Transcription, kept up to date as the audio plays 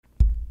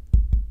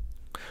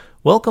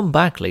Welcome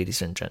back, ladies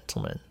and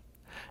gentlemen.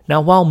 Now,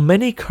 while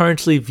many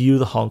currently view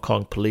the Hong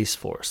Kong police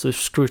force with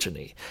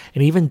scrutiny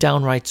and even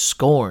downright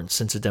scorn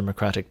since the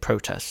democratic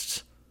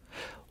protests,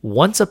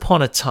 once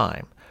upon a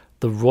time,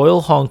 the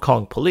Royal Hong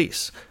Kong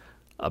Police,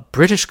 a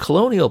British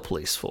colonial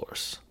police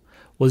force,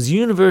 was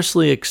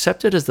universally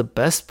accepted as the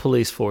best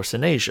police force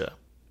in Asia.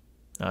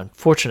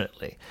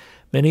 Unfortunately,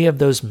 many of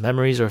those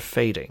memories are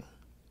fading.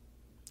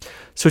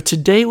 So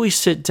today we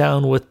sit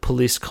down with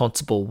Police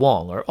Constable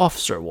Wong, or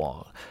Officer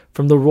Wong,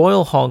 from the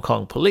Royal Hong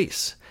Kong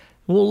Police,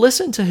 and we'll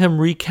listen to him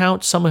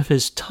recount some of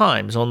his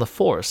times on the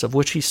force of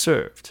which he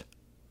served.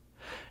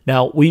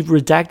 Now, we've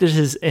redacted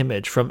his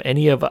image from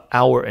any of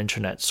our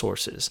internet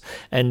sources,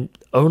 and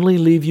only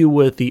leave you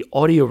with the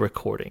audio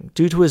recording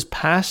due to his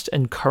past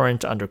and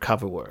current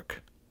undercover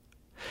work.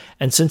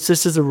 And since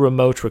this is a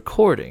remote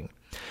recording,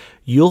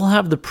 you'll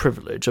have the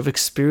privilege of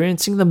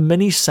experiencing the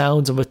many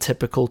sounds of a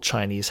typical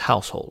Chinese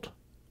household.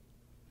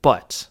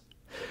 But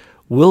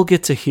we'll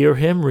get to hear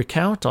him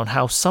recount on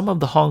how some of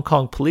the Hong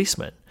Kong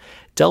policemen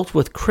dealt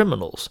with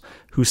criminals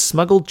who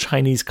smuggled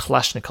Chinese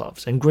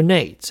Kalashnikovs and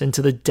grenades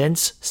into the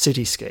dense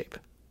cityscape,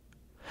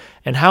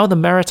 and how the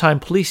maritime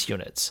police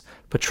units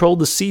patrolled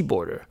the sea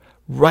border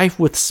rife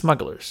with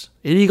smugglers,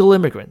 illegal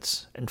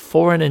immigrants, and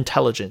foreign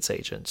intelligence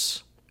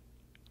agents.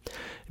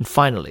 And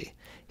finally,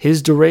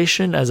 his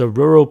duration as a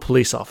rural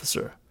police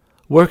officer,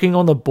 working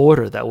on the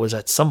border that was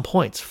at some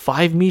points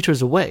 5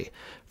 meters away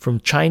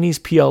from Chinese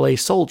PLA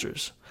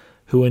soldiers,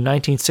 who in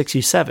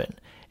 1967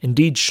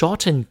 indeed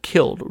shot and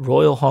killed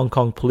Royal Hong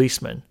Kong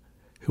policemen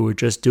who were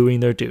just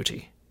doing their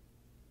duty.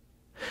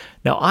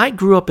 Now, I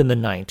grew up in the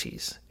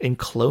 90s in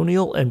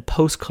colonial and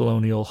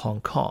post-colonial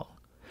Hong Kong,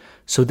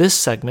 so this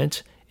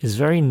segment is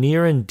very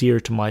near and dear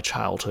to my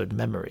childhood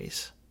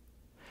memories.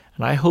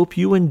 And I hope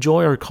you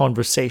enjoy our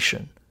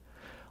conversation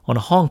on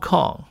a Hong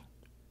Kong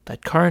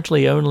that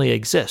currently only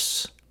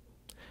exists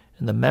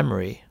in the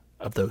memory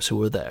of those who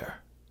were there.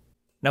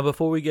 Now,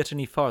 before we get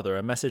any farther,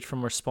 a message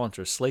from our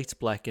sponsor, Slate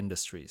Black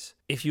Industries.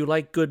 If you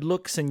like good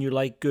looks and you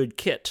like good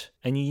kit,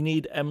 and you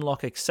need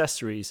M-LOK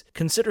accessories,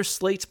 consider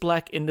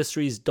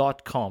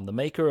SlateBlackIndustries.com, the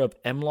maker of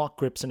M-LOK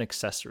grips and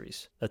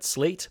accessories. That's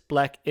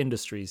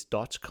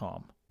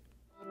SlateBlackIndustries.com.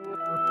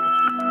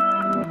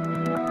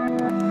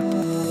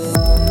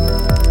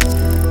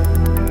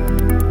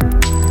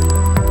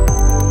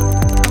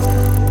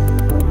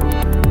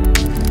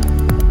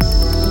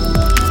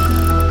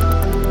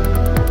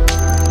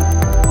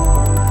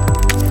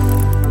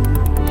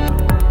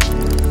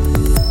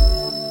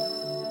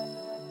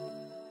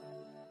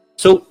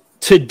 So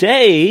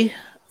today,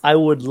 I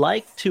would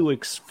like to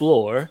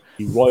explore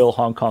the Royal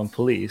Hong Kong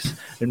Police,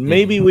 and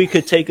maybe we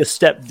could take a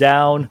step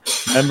down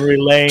memory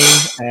lane.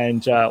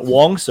 And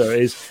Wong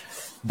Sir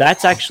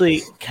that's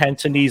actually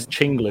Cantonese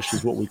Chinglish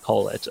is what we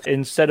call it.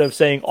 Instead of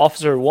saying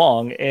Officer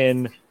Wong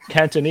in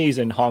Cantonese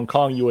in Hong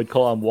Kong, you would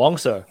call him Wong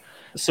Sir.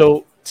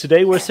 So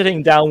today we're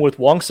sitting down with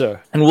Wong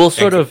Sir, and we'll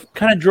sort of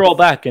kind of draw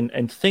back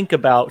and think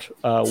about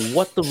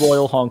what the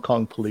Royal Hong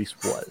Kong Police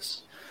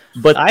was.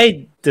 But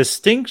I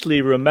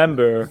distinctly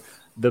remember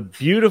the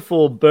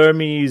beautiful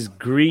Burmese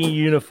green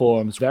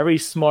uniforms, very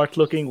smart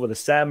looking with a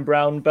Sam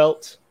Brown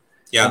belt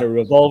and a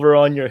revolver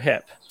on your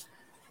hip.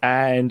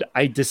 And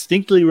I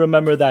distinctly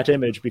remember that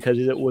image because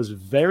it was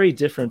very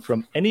different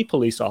from any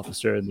police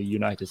officer in the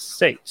United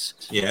States.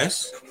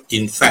 Yes.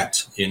 In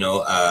fact,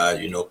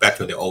 back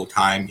to the old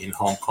time in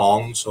Hong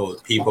Kong, so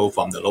people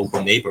from the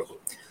local neighborhood,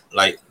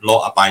 like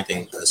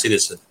law-abiding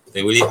citizens,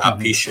 they really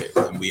appreciate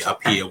when we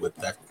appear with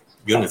that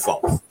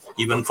uniform.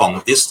 Even from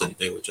a distance,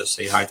 they would just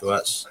say hi to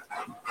us.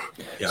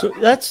 Yeah. So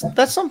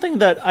that's something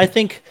that I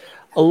think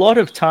a lot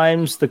of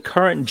times the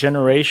current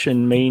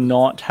generation may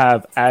not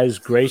have as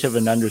great of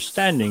an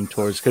understanding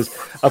towards, because,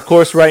 of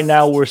course, right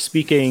now we're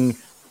speaking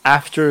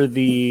after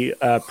the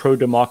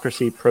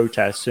pro-democracy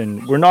protests,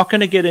 and we're not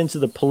going to get into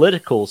the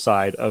political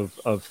side of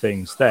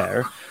things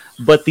there.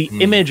 But the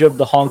image of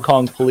the Hong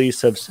Kong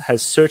police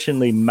has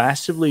certainly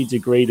massively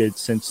degraded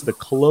since the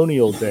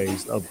colonial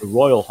days of the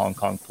Royal Hong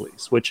Kong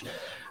Police, which,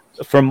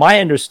 from my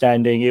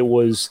understanding, it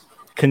was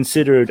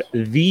considered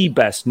the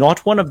best,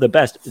 not one of the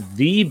best,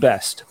 the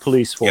best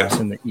police force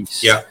in the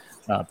East. Back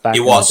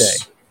in the day.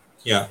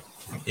 Yeah,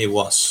 it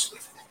was.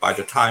 By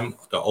the time,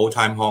 the old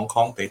time Hong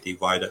Kong, they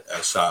divided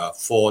as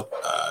four,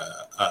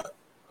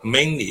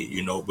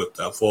 mainly, with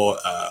the four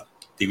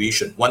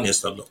division. One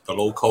is the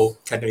local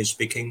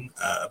Cantonese-speaking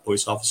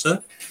police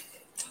officer,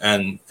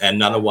 and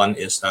another one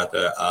is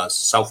the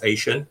South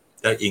Asian,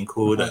 that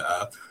include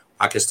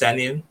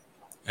Pakistani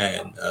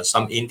and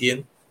some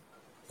Indian,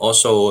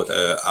 also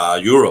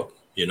Europe,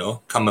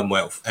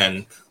 Commonwealth,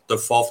 and the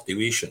fourth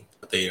division,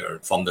 they are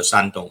from the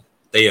Shandong.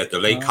 They are the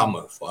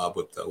latecomer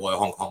with the Royal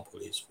Hong Kong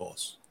Police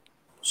Force.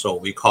 So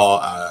we call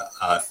a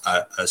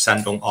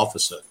Shandong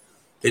officer.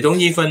 They don't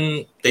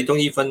even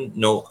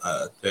know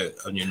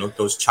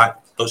those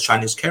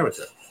Chinese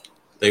characters.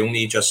 They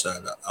only just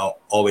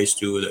always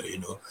do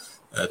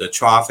the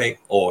traffic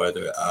or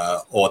the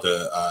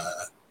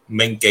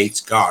main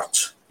gate guard.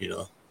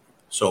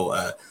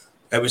 So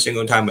Every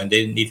single time when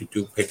they need to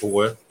do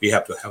paperwork, we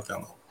have to help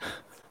them out.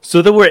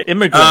 So there were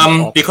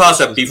immigrant Because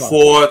officers as well.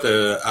 before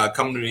the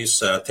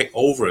communists take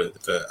over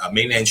the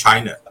mainland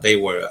China, they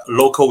were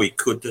local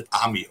recruited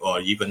army or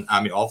even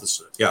army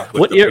officer. Yeah, with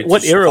What the year?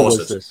 What British era was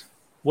forces. this?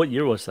 What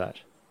year was that?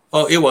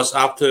 Oh, it was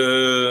after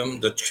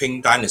the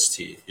Qing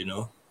dynasty, you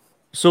know.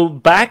 So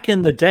back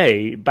in the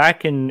day,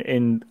 back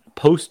in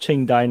post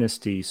Qing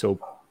dynasty, so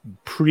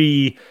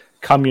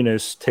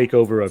pre-communist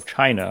takeover of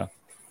China,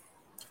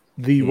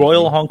 the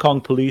Royal Hong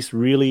Kong Police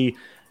really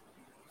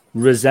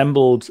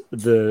resembled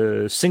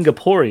the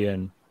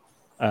Singaporean,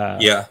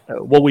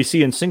 what we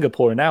see in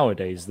Singapore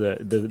nowadays, the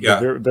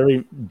very,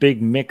 very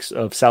big mix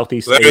of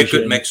Southeast very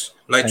Asian, good mix,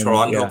 like and,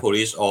 Toronto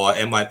Police or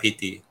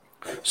NYPD.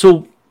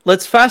 So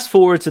let's fast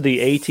forward to the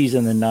 80s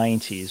and the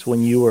 90s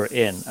when you were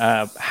in.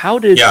 How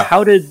did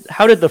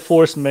the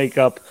force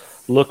makeup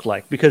look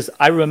like? Because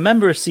I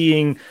remember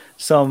seeing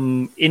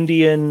some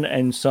Indian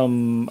and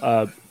some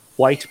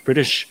white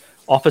British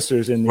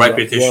officers in the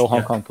Royal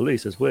Hong Kong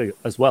Police as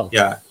well.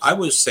 Yeah, I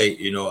would say,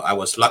 you know, I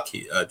was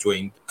lucky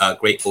during a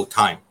great old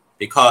time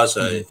because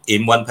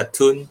in one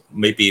platoon,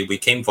 maybe we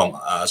came from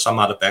some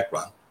other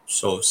background.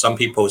 So some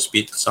people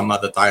speak some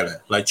other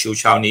dialect, like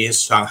Chinese,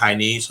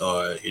 Shanghainese,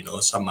 or, you know,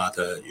 some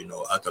other, you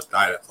know, other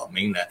dialect from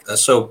mainland.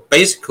 So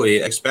basically,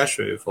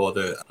 especially for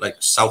the like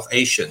South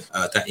Asian,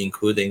 that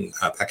including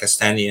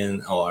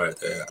Pakistani or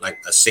the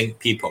like Singh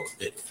people,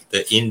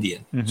 the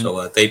Indian.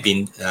 So they've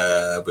been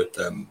with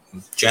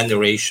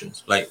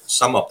generations, like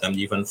some of them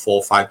even 4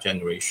 or 5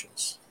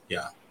 generations.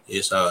 Yeah,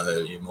 is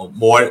you know,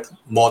 more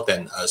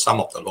than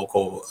some of the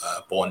local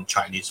born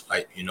Chinese,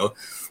 like, you know.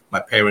 My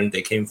parents,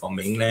 they came from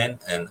mainland,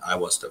 and I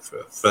was the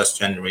first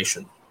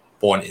generation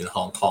born in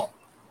Hong Kong,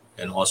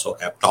 and also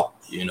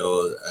adopt, you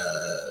know,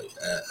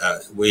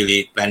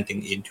 really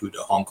blending into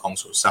the Hong Kong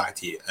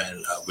society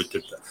and with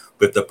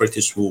the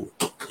British rule.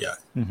 Yeah,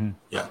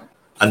 yeah,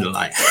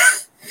 underline.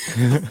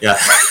 Yeah.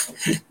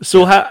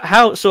 So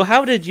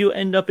how did you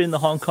end up in the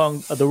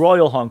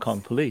Royal Hong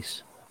Kong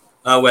Police?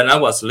 When I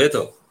was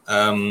little.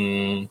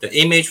 The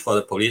image for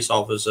the police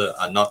officer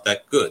are not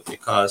that good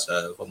because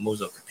for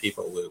most of the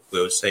people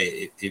will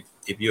say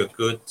if you're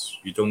good,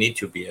 you don't need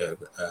to be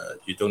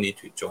you don't need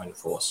to join the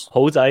force.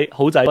 好仔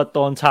不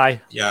當差.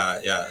 Yeah.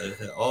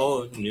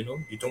 Oh, you know,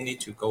 you don't need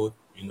to go,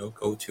 you know,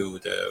 go to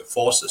the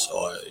forces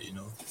or, you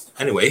know.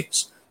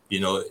 Anyways,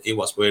 you know, it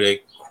was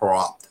really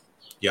corrupt.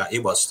 Yeah,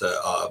 it was the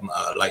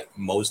like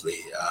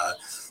mostly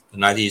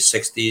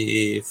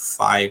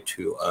 1965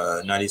 to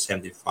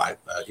 1975.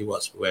 It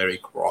was very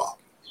corrupt.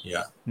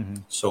 Yeah.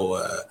 So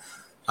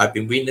I've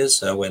been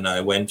witness when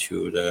I went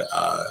to the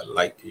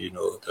like, you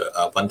know, the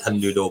wonton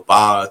noodle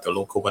bar, the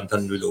local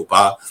wonton noodle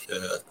bar.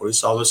 The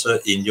police officer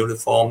in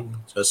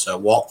uniform just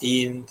walk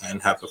in and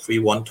have a free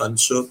wonton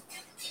soup,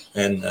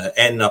 and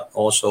end up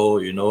also,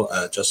 you know,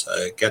 just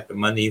get the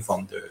money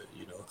from the,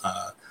 you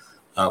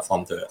know,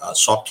 from the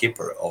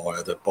shopkeeper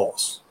or the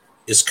boss.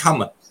 It's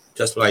common,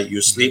 just like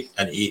you sleep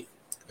and eat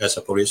as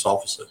a police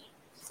officer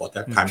for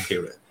that time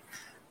period.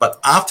 But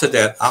after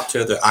that,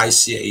 after the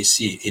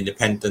ICAC,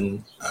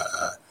 Independent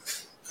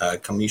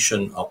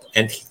Commission of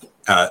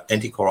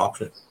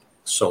Anti-Corruption,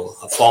 so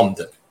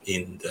formed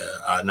in the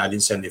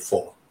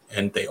 1974,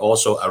 and they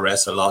also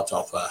arrest a lot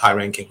of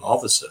high-ranking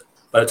officers.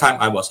 By the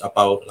time I was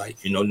about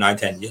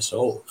 9-10 years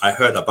old, I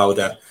heard about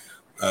that.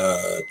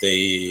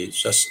 They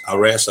just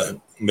arrest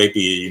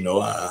maybe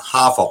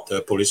half of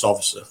the police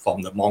officers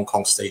from the Mong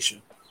Kong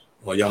station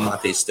or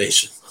Yamate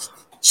station.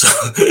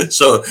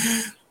 So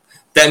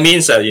that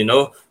means that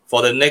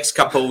for the next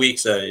couple of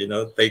weeks,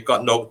 they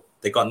got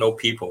no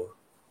people.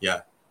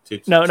 Yeah.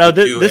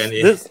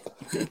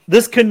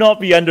 This cannot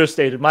be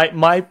understated.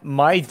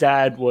 My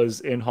dad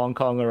was in Hong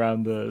Kong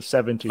around the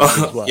 70s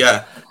as well.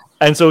 Yeah.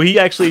 And so he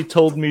actually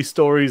told me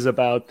stories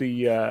about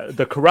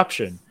the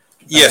corruption.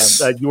 Yes,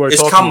 that you were it's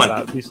talking common.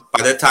 About.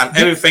 By that time,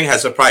 everything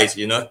has a price.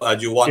 You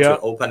want to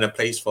open a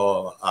place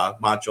for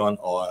mahjong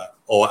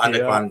or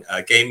underground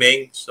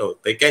gaming, so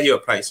they get you a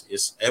price.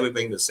 It's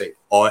everything the same.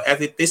 Or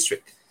every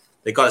district,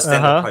 they got a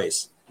standard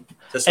price.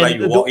 Just like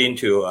you walk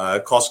into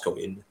Costco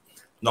in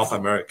North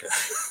America.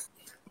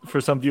 For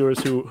some viewers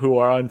who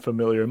are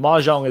unfamiliar,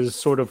 mahjong is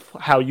sort of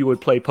how you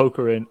would play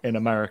poker in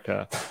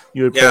America.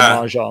 You would play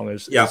mahjong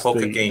as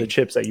the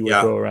chips that you would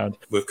throw around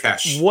with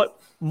cash. What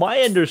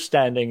my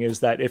understanding is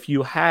that if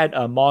you had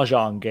a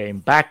mahjong game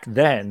back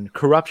then,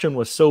 corruption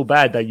was so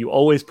bad that you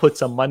always put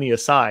some money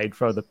aside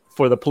for the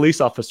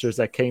police officers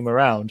that came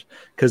around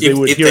because they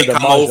would hear the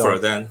come mahjong. Over.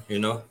 Then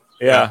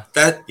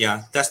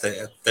that's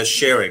the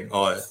sharing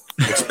or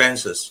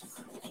expenses.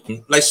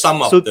 Like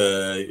some of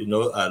the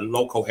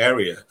local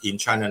area in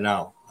China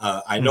now,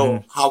 I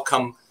know how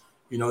come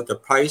the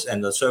price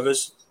and the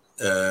service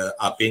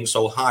are being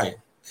so high,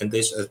 and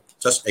this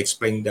just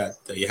explain that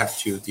you have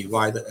to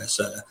divide it as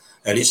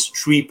at least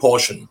 3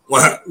 portions,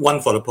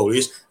 one for the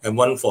police and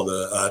one for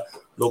the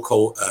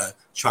local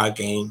child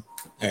game,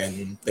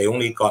 and they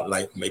only got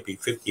like maybe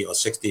 50 or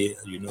 60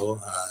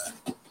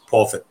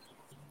 profit.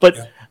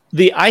 But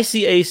the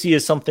ICAC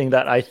is something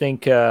that I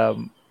think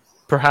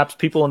perhaps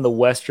people in the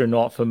West are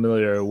not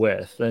familiar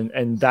with,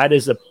 and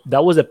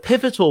that was a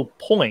pivotal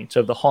point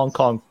of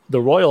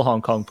the Royal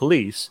Hong Kong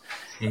Police,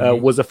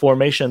 was the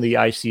formation of the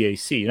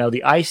ICAC. Now,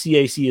 the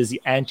ICAC is the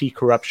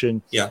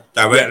anti-corruption. Yeah,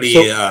 directly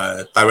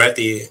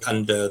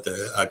under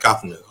the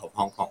governor of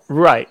Hong Kong.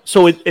 Right.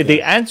 So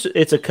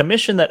it's a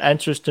commission that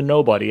answers to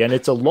nobody, and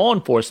it's a law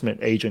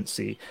enforcement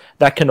agency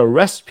that can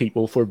arrest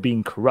people for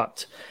being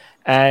corrupt.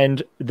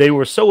 And they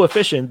were so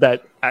efficient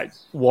that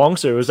Wong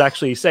Sir was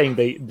actually saying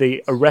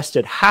they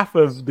arrested half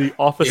of the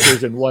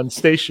officers in one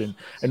station.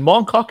 And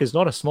Mong Kok is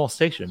not a small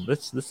station.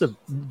 That's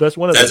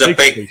one of the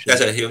big stations.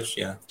 That's a huge,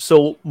 yeah.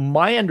 So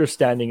my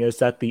understanding is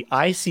that the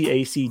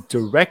ICAC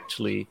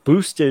directly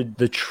boosted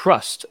the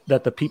trust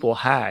that the people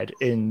had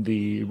in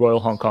the Royal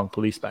Hong Kong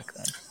Police back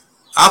then.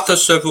 After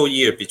several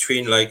years,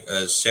 between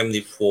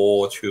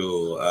 74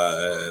 to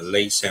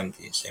late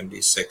 70s,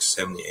 76,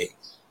 78.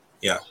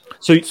 Yeah.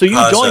 So you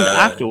joined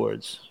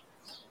afterwards?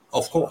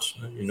 Of course.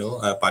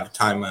 By the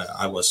time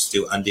I was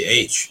still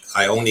underage,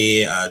 I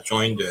only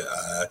joined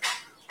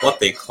what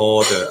they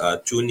call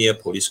the Junior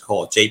Police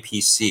Corps,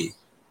 JPC.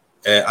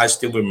 I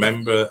still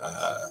remember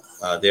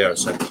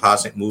there's a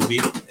classic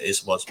movie.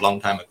 It was a long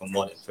time ago,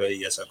 more than 30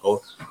 years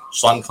ago.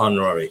 Sean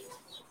Connery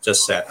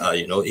just said,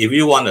 if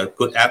you want a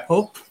good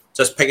apple,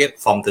 just pick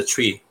it from the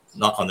tree,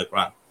 not on the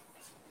ground.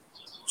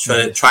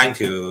 Trying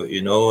to,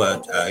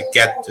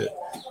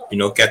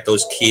 get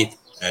those kids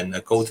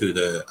and go to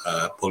the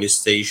police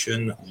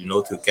station,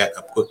 to get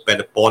a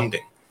better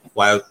bonding.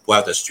 While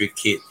the street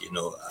kid,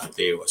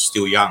 they were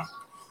still young,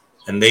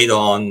 and later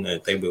on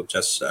they will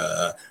just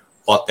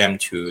brought them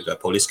to the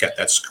police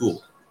cadet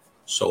school.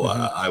 So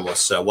I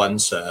was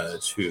once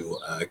got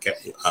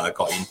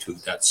into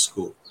that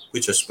school,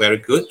 which was very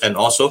good. And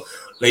also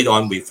later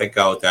on we figured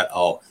out that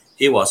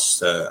it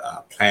was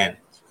planned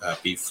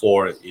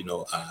before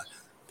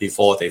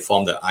before they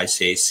formed the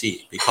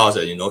ICAC, because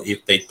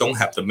if they don't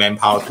have the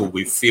manpower to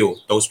refill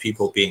those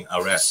people being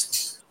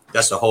arrested,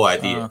 that's the whole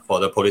idea for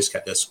the police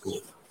cadet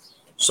school.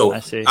 So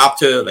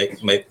after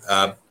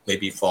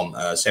maybe from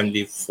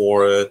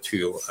 74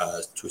 to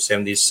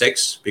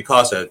 76,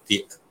 because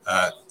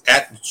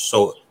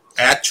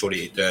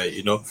actually the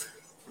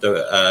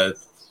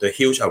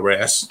huge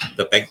arrests,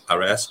 the big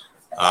arrests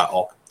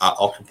are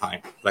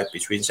occupying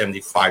between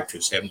 75 to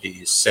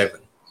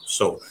 77.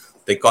 So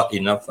they got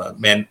enough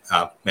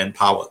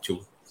manpower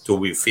to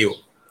refill.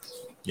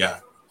 Yeah,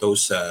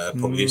 those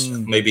police.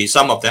 Maybe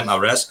some of them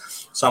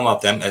arrest, some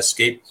of them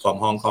escape from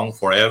Hong Kong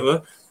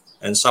forever,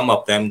 and some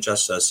of them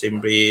just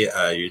simply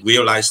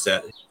realize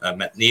that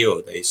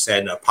McNeil, they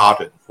sent a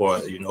pardon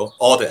for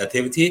all the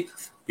activity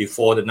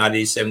before the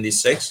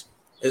 1976.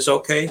 It's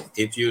okay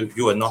if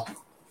you are not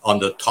on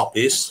the top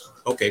list.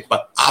 Okay,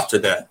 but after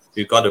that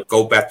you got to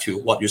go back to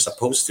what you're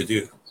supposed to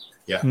do.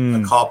 Yeah,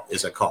 a cop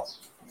is a cop.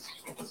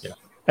 Yeah.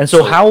 And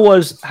so how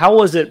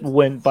was it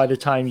when, by the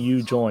time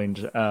you joined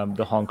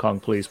the Hong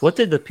Kong Police? What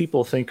did the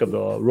people think of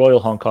the Royal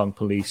Hong Kong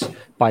Police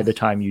by the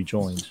time you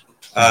joined?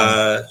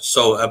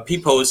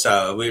 People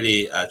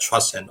really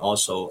trust and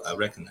also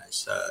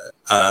recognize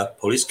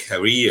police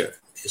career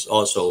is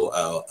also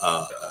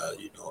a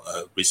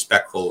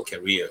respectful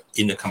career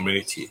in the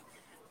community.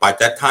 By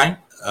that time,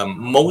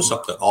 most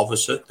of the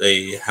officers,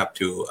 they have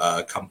to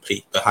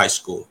complete the high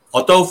school.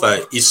 Although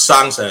it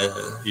sounds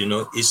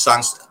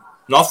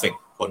nothing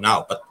for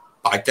now, but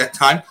by that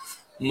time,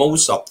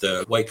 most of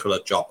the white-collar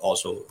job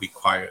also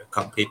require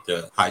complete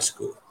the high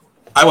school.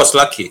 I was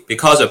lucky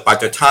because by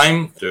the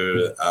time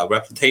the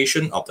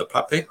reputation of the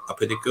public are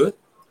pretty good,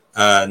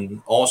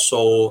 and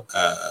also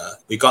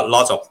we got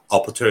lots of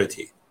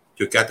opportunity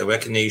to get the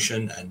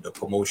recognition and the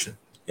promotion.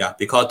 Yeah,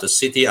 because the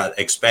city are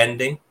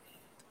expanding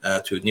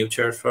to new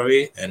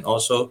territory, and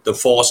also the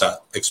force are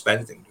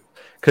expanding.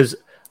 Because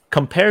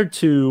compared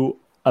to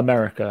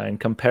America and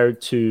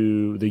compared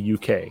to the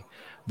UK,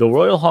 the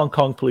Royal Hong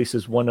Kong Police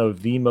is one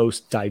of the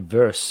most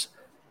diverse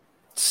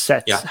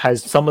sets,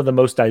 has some of the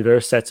most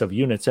diverse sets of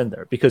units in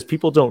there, because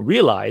people don't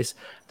realize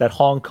that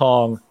Hong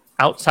Kong,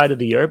 outside of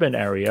the urban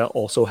area,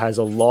 also has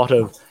a lot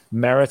of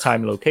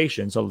maritime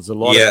locations. So there's a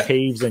lot of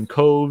caves and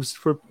coves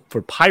for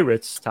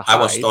pirates to hide. I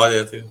was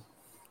started too.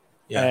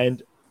 Yeah.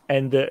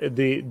 And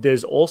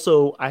there's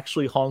also,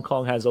 actually, Hong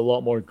Kong has a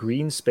lot more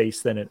green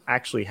space than it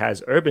actually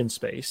has urban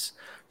space.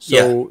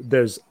 So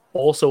there's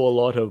also a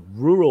lot of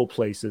rural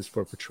places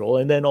for patrol,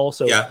 and then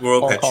also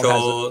rural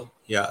patrol,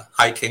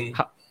 hiking.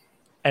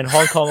 And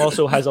Hong Kong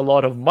also has a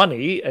lot of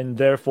money, and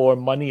therefore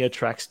money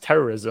attracts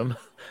terrorism.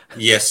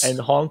 Yes. And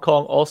Hong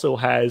Kong also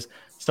has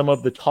some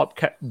of the top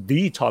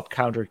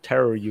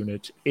counter-terror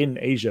unit in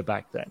Asia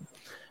back then.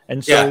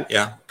 And so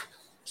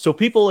So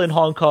people in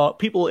Hong Kong,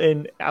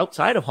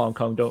 outside of Hong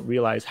Kong don't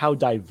realize how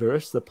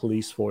diverse the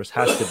police force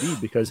has to be,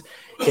 because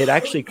it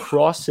actually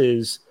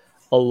crosses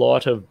a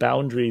lot of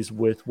boundaries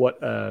with what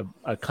a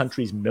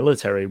country's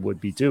military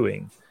would be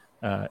doing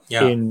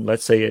in,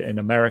 let's say, in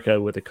America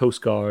with the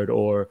Coast Guard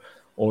or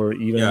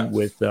even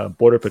with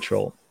Border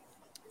Patrol.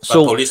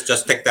 But police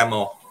just take them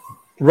all.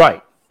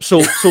 Right.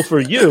 So for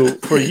you,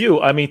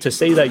 I mean, to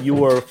say that you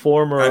were I've been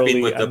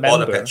formerly with a the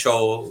Border member.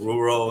 Patrol,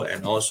 rural,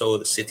 and also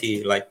the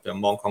city, like the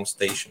Mong Kong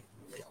station.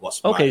 It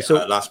was Okay, my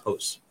so last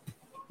post.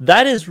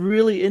 that is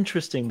really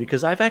interesting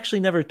because I've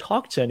actually never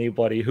talked to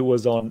anybody who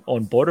was on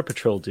border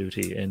patrol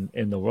duty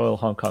in the Royal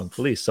Hong Kong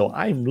Police. So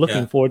I'm looking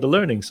Yeah. forward to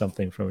learning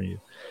something from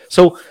you.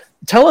 So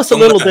tell us a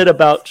Don't little bit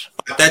about.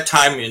 At that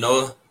time,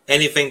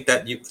 anything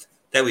that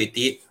we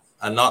did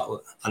are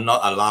not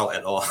allowed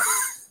at all.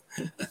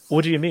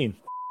 What do you mean?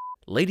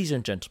 Ladies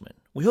and gentlemen,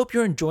 we hope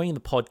you're enjoying the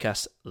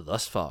podcast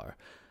thus far.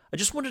 I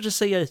just wanted to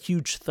say a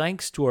huge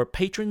thanks to our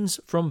patrons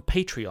from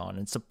Patreon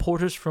and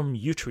supporters from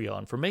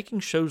Utreon for making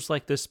shows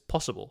like this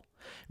possible.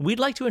 And we'd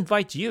like to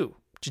invite you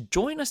to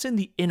join us in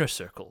the inner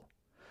circle.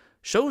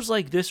 Shows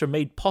like this are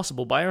made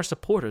possible by our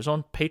supporters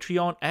on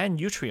Patreon and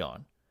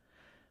Utreon.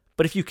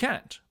 But if you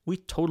can't, we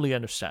totally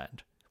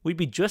understand. We'd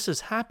be just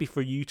as happy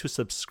for you to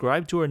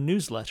subscribe to our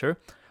newsletter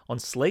on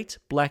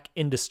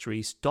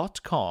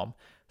SlateBlackIndustries.com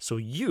so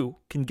you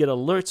can get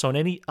alerts on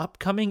any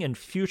upcoming and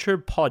future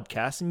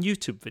podcasts and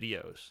YouTube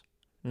videos.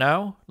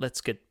 Now,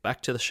 let's get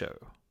back to the show.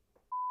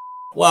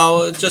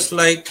 Well, just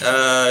like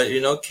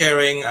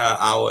carrying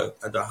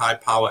the high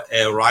power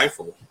air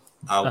rifle,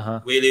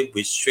 really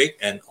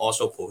restrict and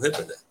also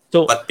prohibited.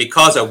 But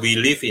because we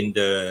live in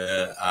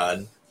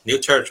the new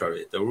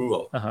territory, the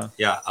rural, a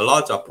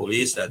lot of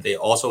police they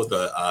also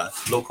the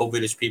local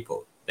village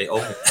people, they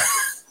own it.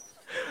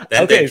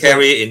 Then they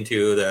carry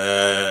into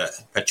the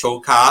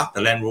patrol car,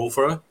 the Land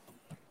Rover.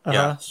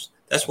 Yeah,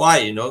 that's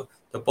why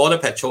the border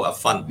patrol are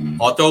fun.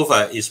 Although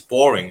it's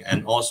boring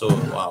and also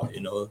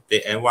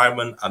the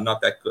environment are not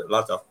that good. A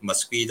lot of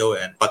mosquito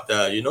but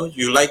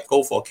you like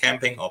go for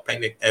camping or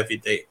picnic every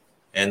day.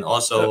 And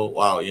also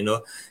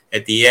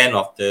at the end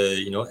of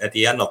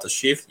the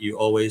shift you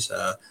always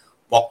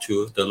walk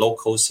to the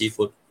local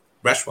seafood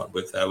restaurant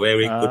with a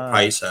very good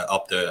price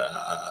of the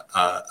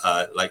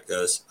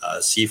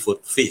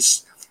seafood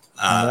feast.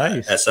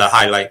 Nice. As a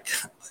highlight,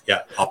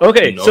 of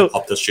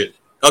the shit.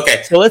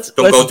 Okay, so let's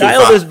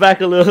dial this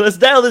back a little. Let's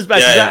dial this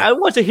back. I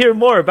want to hear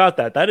more about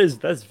that.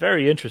 That's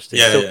very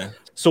interesting.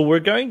 So we're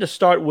going to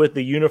start with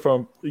the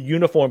uniform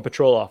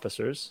patrol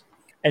officers,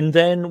 and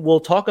then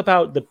we'll talk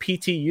about the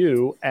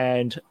PTU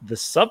and the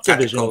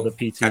subdivision of the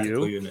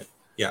PTU, unit.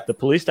 The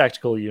police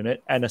tactical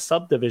unit, and a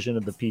subdivision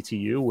of the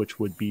PTU, which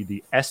would be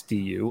the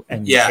SDU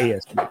and the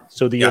ASU.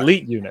 So the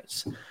elite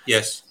units.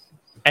 Yes.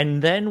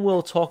 And then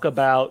we'll talk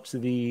about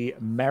the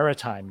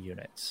maritime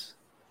units.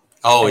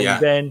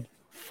 And then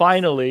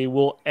finally,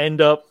 we'll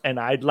end up, and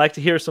I'd like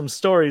to hear some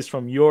stories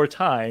from your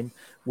time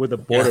with the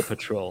border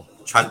patrol,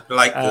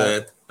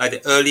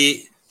 the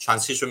early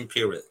transition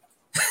period.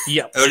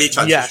 Yeah, early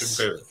transition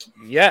period.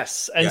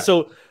 Yes, and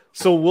so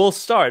we'll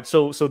start.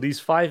 So these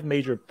 5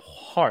 major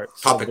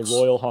parts of the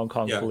Royal Hong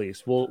Kong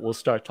Police, we'll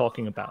start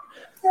talking about.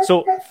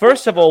 So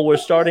first of all, we're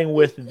starting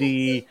with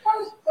the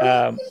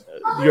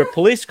your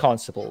police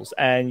constables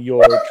and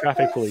your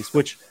traffic police,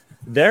 which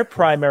their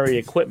primary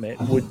equipment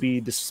would be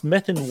the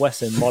Smith &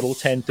 Wesson Model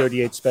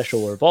 1038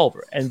 Special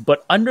Revolver.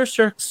 But under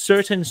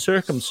certain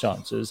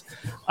circumstances,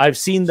 I've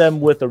seen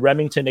them with the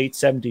Remington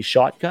 870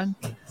 shotgun,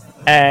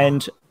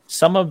 and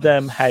some of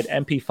them had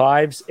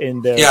MP5s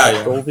in their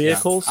patrol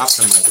vehicles,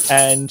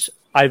 and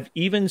I've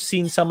even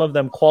seen some of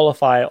them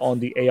qualify on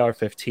the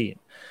AR-15.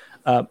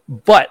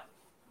 But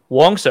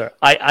Wong Sir,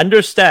 I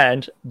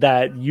understand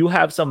that you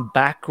have some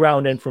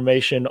background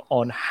information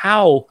on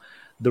how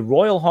the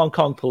Royal Hong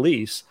Kong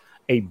Police,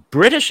 a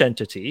British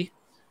entity,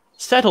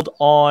 settled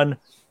on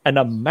an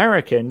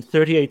American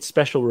 38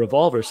 Special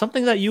Revolver,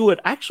 something that you would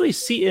actually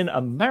see in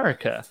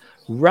America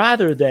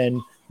rather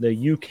than the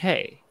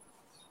UK.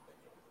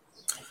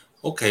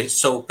 Okay,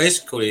 so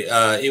basically,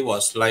 it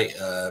was like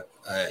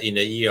in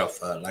the year of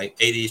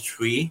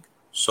 83.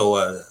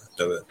 So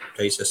the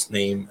place's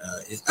name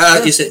is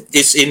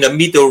in the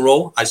middle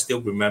row. I still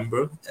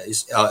remember.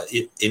 It's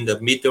in the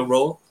middle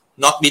row,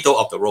 not middle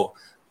of the row.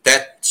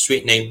 That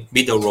street name,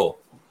 Middle Row,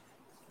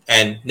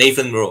 and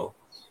Nathan Row.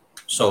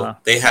 So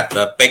they had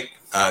a big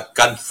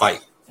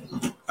gunfight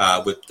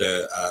with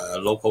the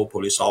local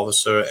police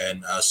officer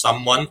and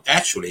someone.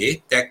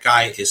 Actually, that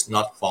guy is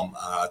not from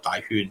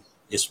Dai Yun.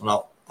 It's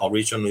not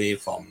originally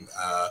from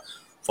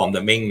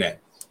the mainland.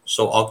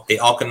 So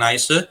the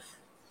organizer,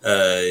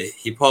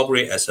 he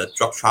probably as a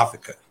drug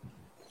trafficker.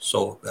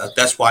 So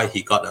that's why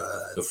he got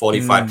the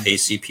 45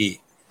 ACP.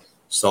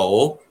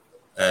 So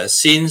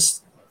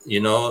since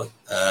the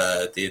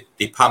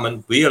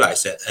department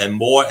realized that, and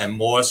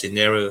more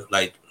scenario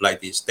like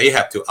this, they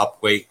have to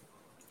upgrade,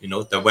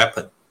 the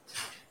weapon,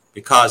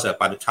 because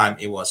by the time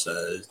it was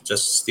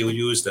just still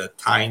use the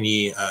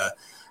tiny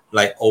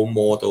old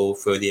model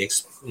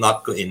 30X,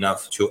 not good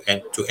enough to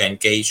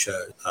engage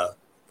a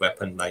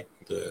weapon like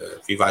the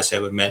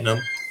 357 Magnum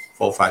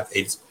 45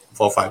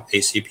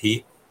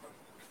 ACP.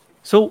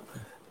 So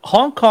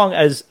Hong Kong,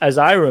 as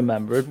I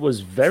remembered,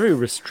 was very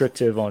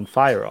restrictive on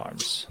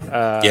firearms.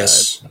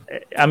 Yes.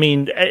 I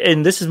mean,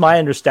 and this is my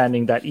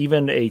understanding that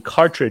even a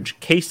cartridge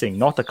casing,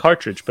 not the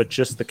cartridge, but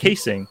just the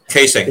casing,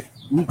 is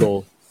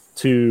legal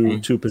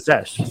to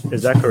possess.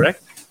 Is that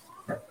correct?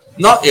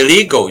 Not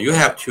illegal. You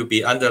have to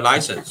be under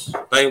license.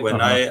 Like when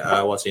Uh-huh.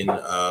 I was in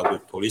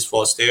with police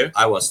force there,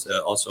 I was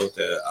also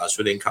the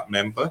shooting club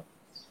member.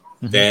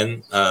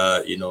 Then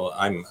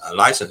I'm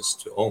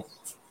licensed to own.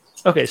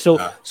 Okay,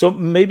 so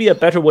maybe a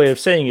better way of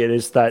saying it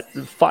is that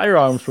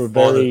firearms were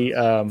For the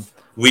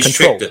very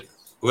controlled. restricted,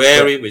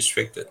 very Right.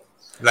 restricted.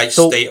 Like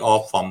So stay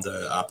off from the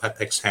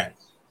public's hand.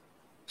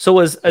 so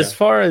as Yeah.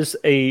 far as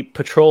a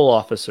patrol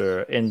officer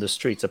in the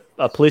streets,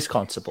 a police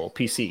constable,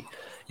 PC,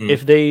 Mm.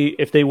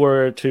 if they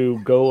were to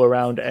go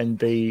around and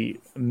they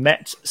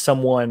met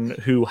someone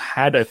who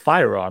had a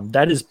firearm,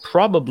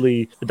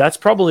 that's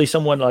probably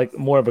someone like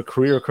more of a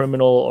career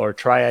criminal or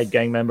triad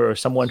gang member or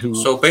someone who.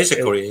 So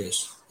basically, is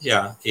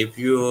yeah. If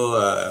you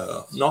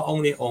not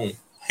only own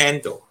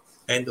handle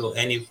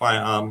any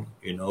firearm,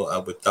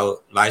 without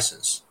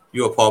license,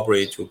 you are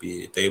probably to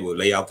be. They will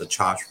lay out the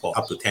charge for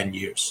up to 10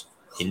 years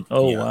in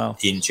Oh wow.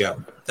 in jail.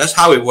 That's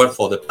how it works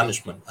for the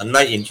punishment.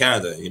 Unlike in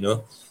Canada,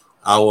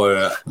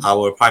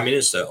 our prime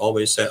minister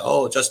always said,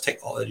 "Oh, just take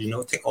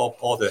take off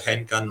all the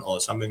handgun or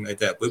something like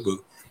that. We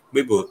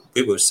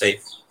will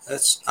save."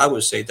 I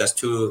would say that's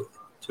too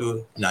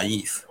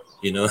naive.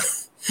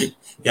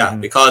 Yeah,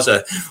 Hmm. because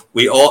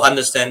we all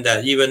understand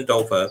that even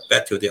though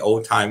back to the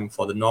old time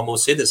for the normal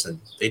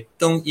citizen, they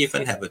don't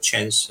even have a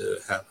chance to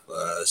have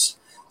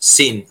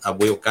seen a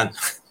real gun,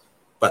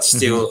 but Hmm.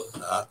 still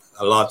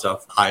a lot of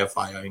higher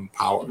firing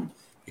power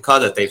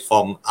because they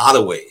form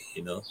other way,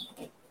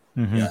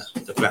 Hmm. yeah,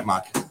 the black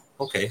market.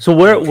 Okay, So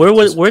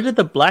anyway, just where did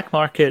the black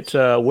market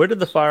where did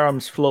the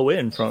firearms flow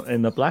in from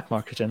in the black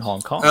market in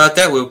Hong Kong?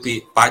 that will be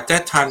by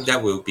that time that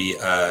will be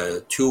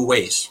two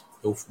ways.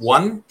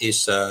 One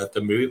is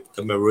the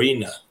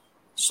marina,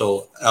 so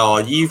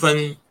even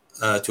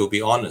to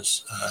be honest.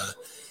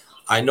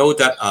 I know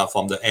that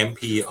from the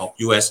MP of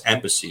U.S.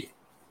 Embassy,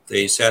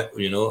 they said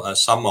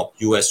some of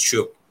U.S.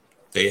 troops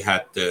they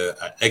had the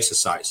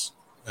exercise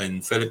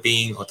in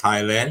Philippines or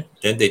Thailand.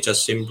 Then they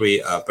just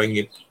simply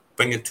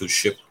bring it to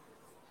ship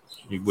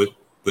with,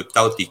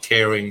 without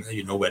declaring.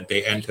 When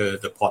they enter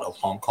the port of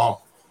Hong Kong,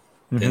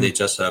 then they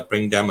Hmm. just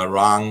bring them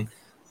around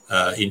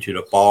into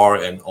the bar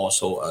and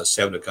also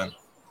sell the gun.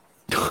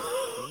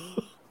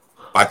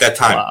 By that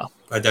time,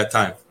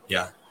 Wow.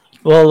 yeah.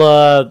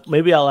 Well,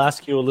 maybe I'll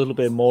ask you a little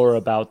bit more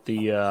about the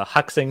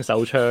Hak Sing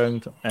Sao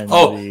Chang and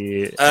Oh,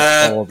 the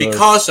all of those.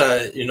 because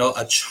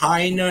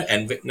China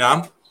and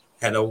Vietnam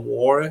had a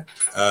war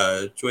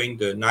during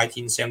the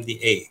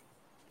 1978.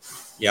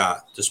 Yeah,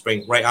 the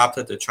spring right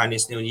after the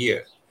Chinese New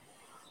Year,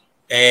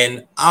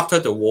 and after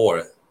the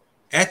war,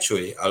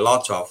 actually a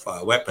lot of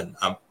weapons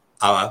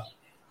are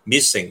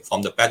missing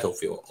from the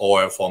battlefield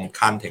or from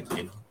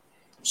canteen.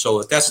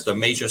 So that's the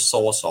major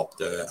source of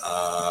the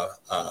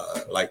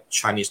like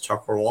Chinese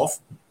Tuckerov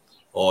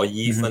or Hmm.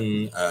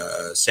 even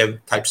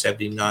Type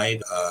 79,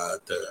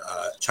 the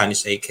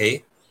Chinese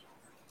AK.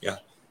 Yeah,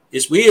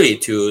 it's really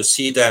to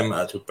see them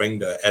to bring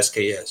the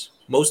SKS.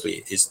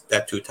 Mostly is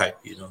that two type,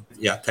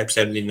 Yeah, Type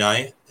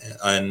 79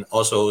 and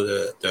also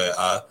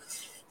the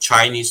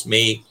Chinese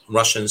made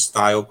Russian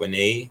style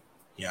grenade.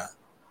 Yeah.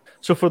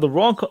 So for the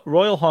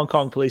Royal Hong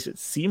Kong Police, it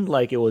seemed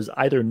like it was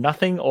either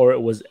nothing or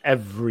it was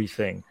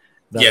everything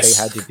that they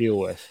had to Yes. deal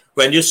with.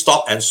 When you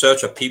stop and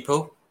search a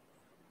people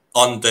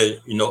on the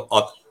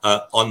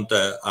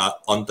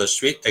on the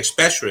street,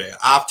 especially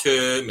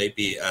after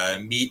maybe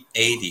mid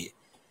 80,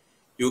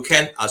 you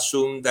can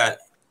assume that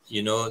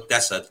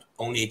that's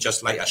only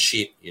just like a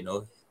sheep.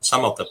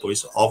 Some of the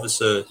police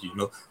officers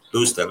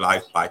lose their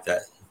life by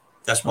that.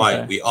 That's why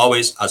Okay. we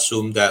always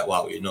assume that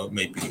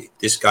maybe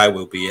this guy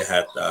will be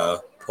had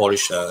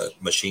Polish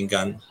machine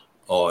gun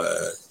or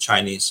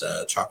Chinese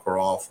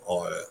Chakarov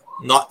or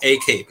not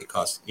AK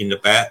because in the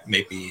back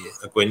maybe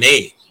a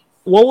grenade.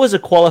 What was a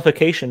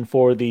qualification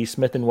for the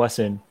Smith and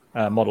Wesson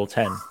Model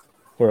 10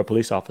 for a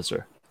police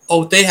officer?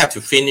 Oh, they have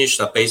to finish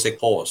the basic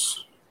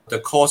course. The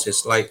course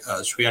is like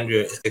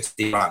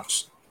 360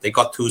 rounds. They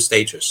got two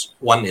stages.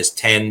 One is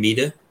 10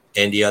 meter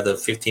and the other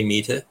 15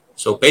 meter.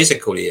 So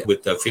basically,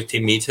 with the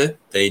 15 meter,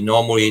 they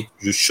normally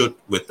you shoot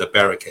with the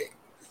barricade,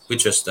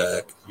 which is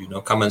the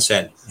common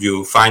sense.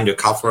 You find the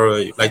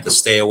cover like the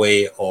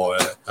stairway or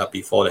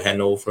before the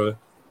handover,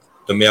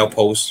 the mail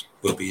post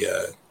will be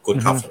a good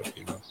Hmm. cover.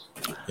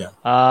 Yeah.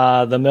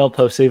 The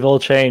millposts, they've all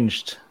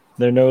changed.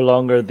 They're no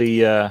longer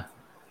the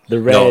No,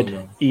 red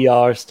no.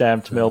 ER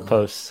stamped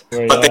millposts.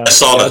 But they're Yeah,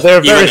 solid.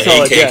 they're Even very the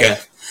solid. AK Yeah. can,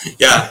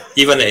 yeah,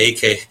 even the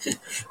AK,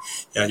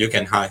 yeah, you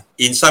can hide.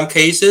 In some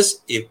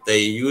cases, if they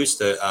use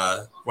the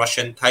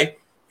Russian type,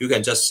 you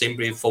can just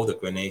simply fold the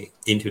grenade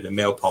into the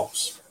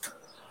mailbox,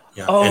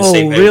 yeah, and Oh,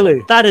 save everyone.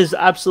 really? That is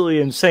absolutely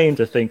insane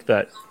to think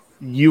that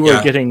you were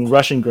Yeah, getting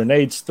Russian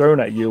grenades thrown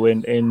at you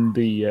in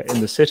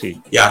the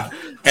city. yeah.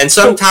 And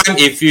So,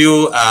 sometimes if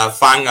you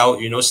find out,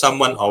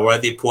 someone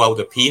already pull out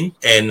the pin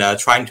and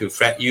trying to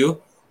threat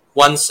you,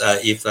 once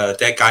if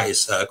that guy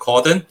is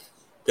cordoned,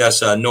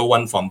 there's no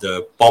one from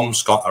the bomb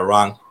squad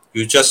around.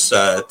 You just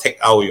take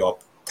out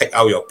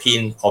your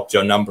pin of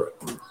your number,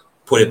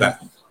 put it mhm.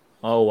 back.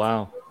 Oh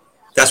wow.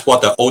 That's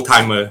what the old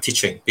timer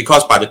teaching.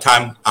 Because by the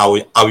time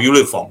our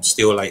uniform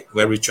still like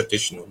very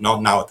traditional.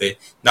 Not nowadays.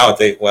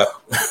 Nowadays,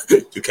 well,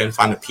 you can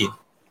find a pin.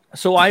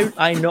 So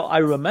I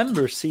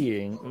remember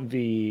seeing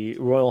the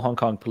Royal Hong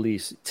Kong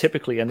Police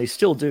typically, and they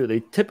still do. They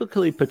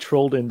typically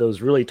patrolled in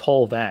those really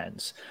tall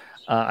vans.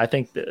 I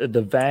think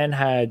the van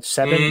had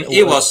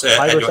It was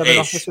five at or your seven age.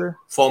 officer.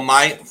 For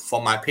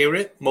my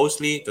period,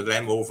 mostly the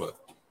Land Rover.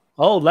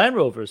 Oh, Land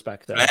Rovers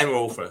back then. Land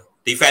Rover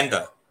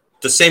Defender,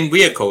 the same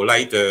vehicle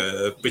like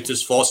the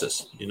British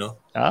forces. We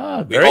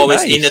Very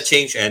always nice.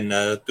 interchange and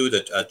do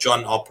the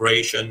joint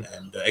operation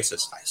and the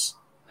exercise.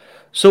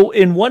 So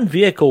in one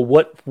vehicle,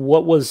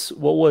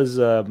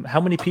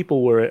 how many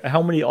people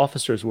how many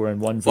officers were in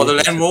one For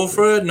vehicle? the Land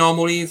Rover,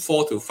 normally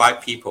 4 to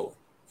 5 people.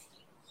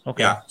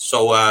 Okay. Yeah.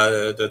 So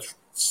the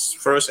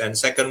first and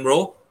second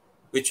row,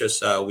 which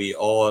is we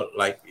all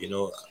like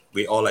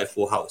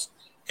full house,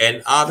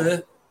 and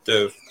other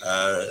the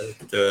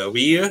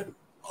rear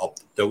of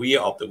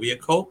the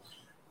vehicle,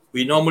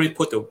 we normally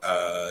put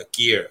the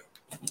gear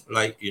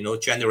like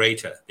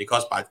generator,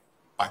 because by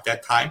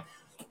that time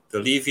the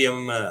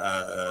lithium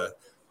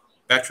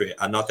battery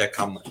are not that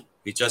common.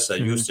 We just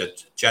use the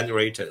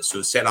generators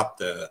to set up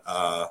the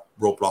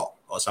roadblock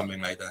or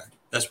something like that.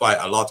 That's why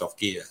a lot of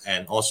gear,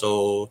 and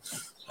also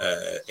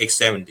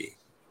X70.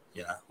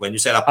 Yeah, when you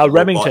set up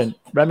Remington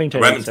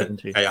Remington,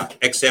 X70. yeah,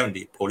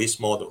 X70 police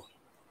model.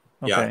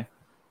 Yeah, Okay.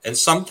 and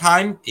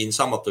sometime in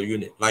some of the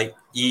unit, like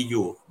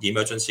EU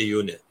emergency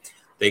unit,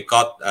 they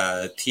got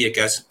tear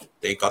gas.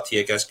 They got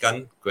tear gas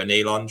gun,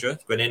 grenade launcher.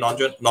 Grenade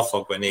launcher, not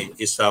for grenade.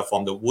 It's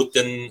from the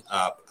wooden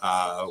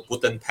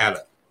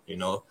pallet.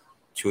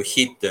 To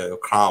hit the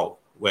crowd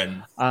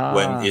when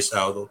it's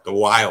the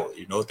wild.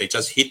 They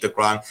just hit the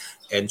ground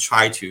and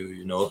try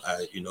to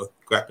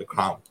grab the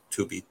crowd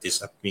to be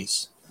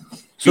dismissed.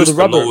 So the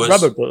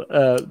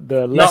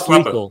the less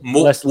lethal,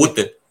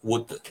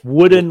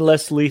 wooden,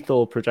 less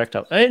lethal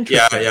projectile.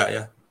 Interesting.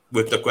 Yeah.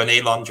 With the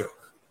grenade launcher.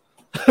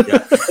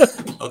 Yeah.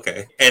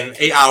 Okay. And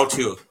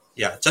AR2.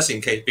 Yeah, just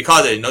in case,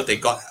 because they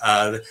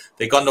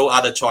got no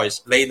other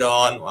choice. Later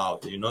on,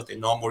 they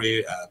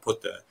normally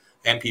put the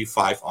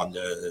MP5 on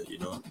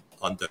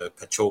the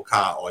patrol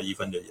car or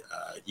even the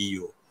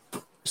EU.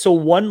 So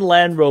one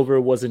Land Rover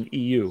was an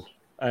EU,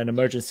 an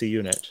emergency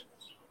unit.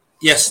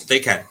 Yes, they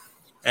can,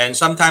 and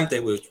sometimes they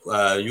will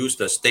use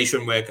the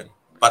station wagon.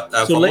 But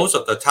for most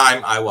of the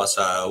time, I was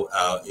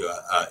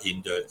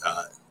in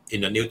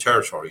the new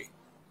territory,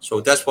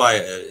 so that's why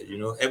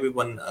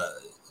everyone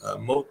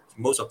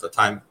most of the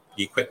time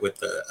equipped with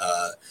the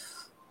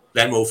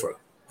Land Rover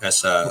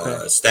as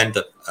a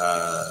standard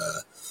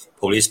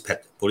police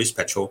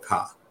patrol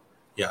car.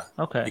 Yeah.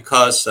 Okay.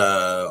 Because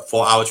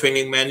for our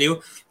training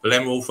manual, the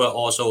Land Rover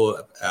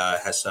also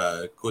has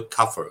a good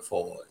cover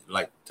for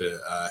like the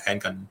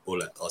handgun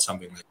bullet or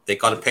something. They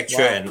got a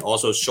picture and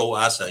also show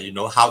us,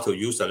 how to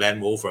use the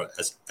Land Rover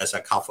as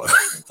a cover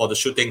for the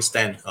shooting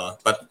stand.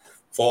 But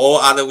for all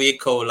other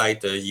vehicle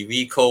like the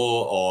Iveco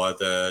or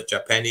the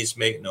Japanese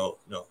make, no,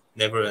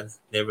 never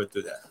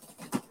do that.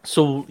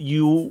 So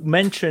you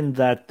mentioned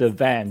that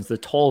the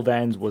tall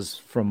vans was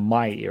from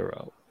my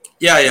era.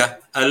 Yeah.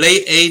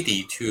 Late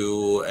 80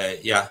 to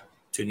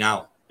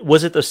now.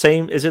 Was it the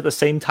same? Is it the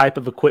same type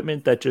of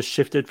equipment that just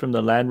shifted from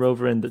the Land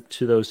Rover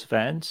to those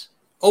vans?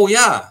 Oh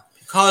yeah,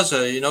 because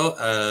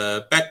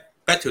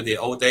back to the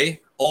old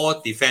day,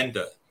 all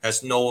Defender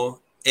has no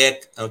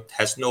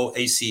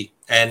AC,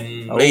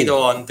 and later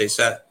on they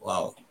said,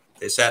 wow,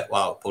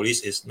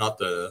 police is not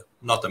the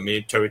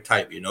military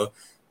type.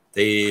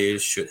 They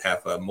should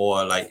have a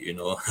more like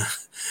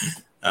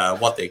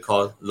what they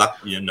call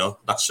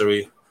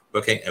luxury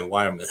working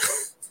environment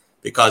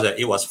because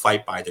it was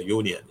fight by the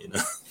union.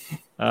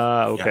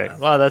 Okay. Yeah.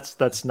 Well,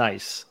 that's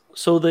nice.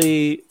 So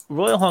the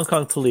Royal Hong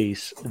Kong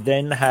Police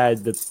then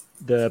had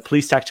the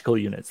police tactical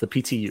units, the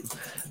PTU,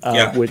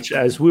 which,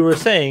 as we were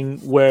saying,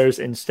 wears,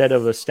 instead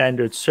of a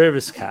standard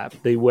service cap,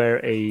 they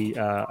wear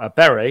a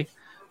beret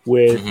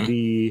with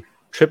the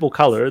triple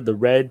color, the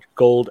red,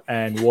 gold,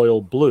 and royal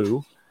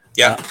blue.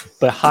 Yeah.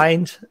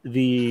 Behind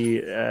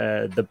the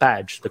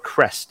badge, the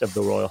crest of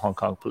the Royal Hong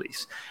Kong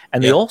Police,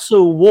 and they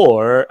also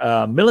wore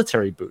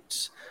military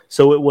boots.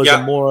 So it was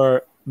a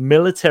more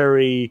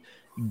military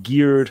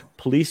geared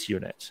police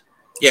unit.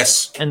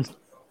 Yes.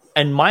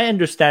 And my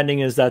understanding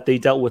is that they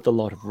dealt with a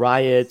lot of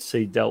riots.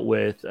 They dealt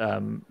with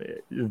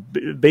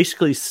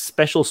basically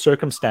special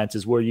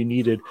circumstances where you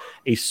needed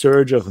a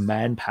surge of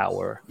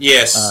manpower.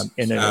 Yes.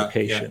 In a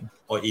location,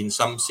 or in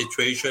some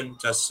situation,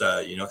 just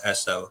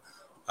as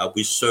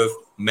we serve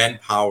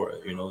manpower,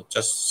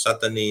 just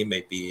suddenly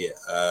maybe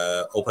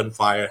open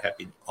fire have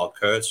been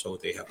occurred, so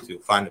they have to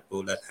find a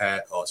bullet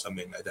head or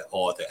something like that,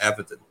 or the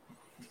evidence.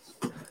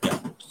 Yeah.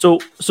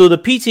 So the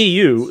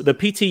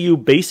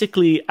PTU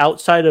basically,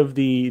 outside of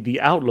the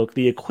outlook,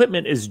 the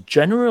equipment is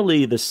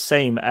generally the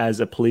same as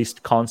a police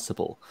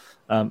constable,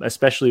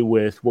 especially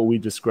with what we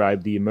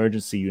described, the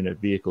emergency unit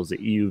vehicles,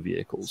 the EU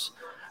vehicles.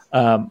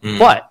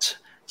 But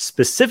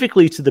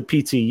specifically to the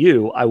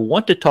PTU, I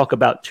want to talk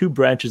about two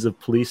branches of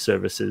police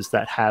services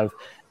that have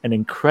an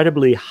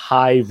incredibly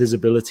high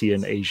visibility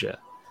in Asia.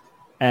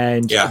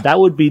 And Yeah. that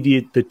would be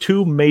the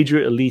two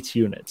major elite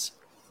units: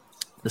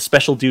 the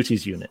Special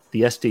Duties Unit,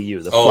 the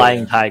SDU, the Oh, Flying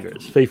yeah.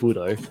 Tigers,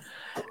 Feifudo.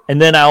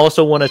 And then I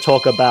also want to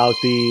talk about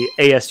the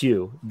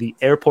ASU, the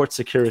Airport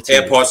Security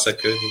Unit. Airport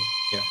security.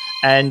 Yeah.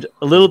 And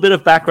a little bit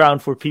of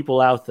background for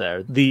people out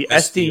there: the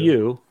SDU.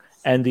 SDU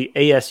and the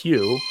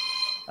ASU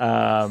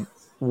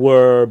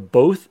were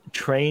both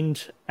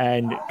trained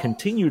and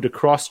continue to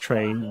cross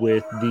train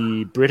with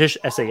the British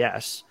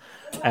SAS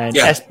and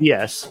Yeah.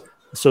 SBS,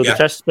 so the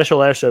Yeah.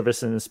 Special Air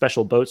Service and the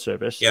Special Boat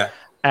Service. Yeah.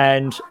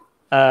 And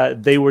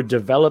they were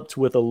developed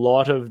with a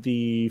lot of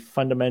the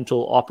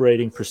fundamental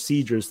operating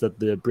procedures that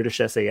the British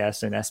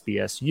SAS and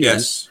SBS used.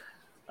 Yes.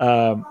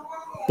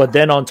 But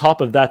then on top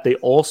of that, they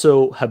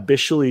also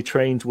habitually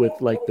trained with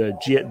like the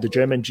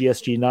German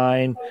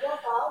GSG-9,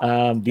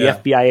 the Yeah.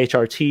 FBI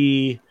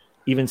HRT,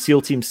 even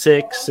SEAL Team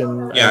 6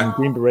 and Yeah.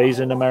 Green Berets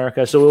in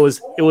America. So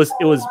it was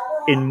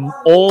in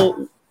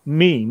all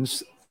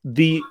means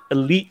the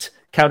elite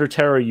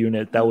counter-terror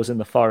unit that was in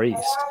the Far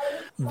East.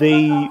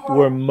 They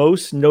were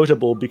most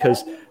notable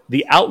because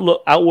the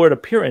outward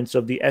appearance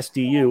of the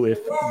SDU, if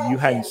you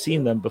hadn't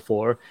seen them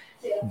before,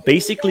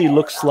 basically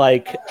looks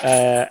like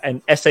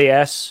an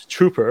SAS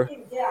trooper,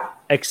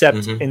 except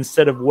Mm-hmm.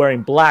 instead of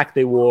wearing black,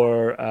 they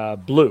wore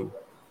blue.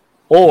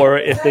 Or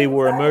if they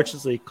were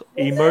emergency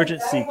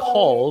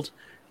called,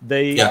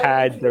 they Yeah.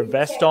 had their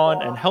vest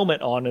on and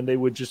helmet on, and they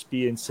would just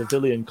be in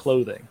civilian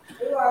clothing.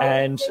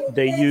 And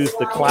they used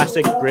the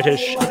classic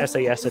British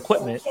SAS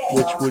equipment,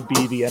 which would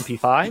be the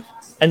MP5.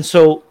 And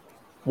so,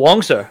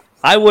 Wong sir,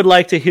 I would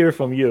like to hear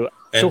from you.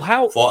 So And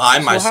how? for I So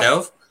how?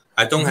 myself,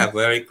 I don't Mhm. have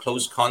very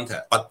close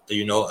contact, but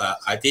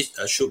I did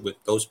shoot with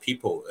those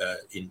people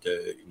in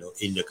the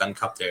in the gun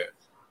club there,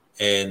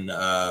 and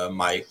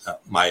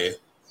my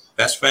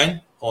best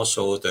friend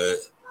also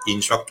the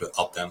instructor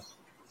of them.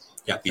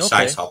 Yeah,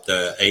 besides Okay. of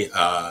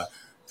the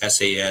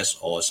SAS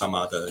or some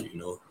other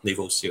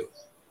naval SEAL.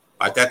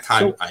 By that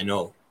time, So I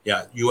know.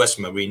 Yeah, U.S.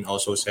 Marine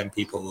also send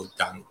people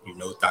down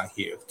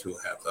here to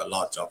have a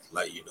lot of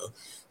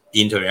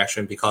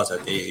interaction because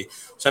they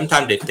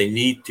sometimes they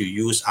need to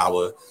use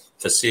our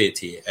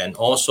facility, and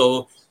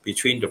also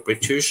between the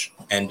British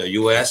and the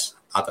U.S.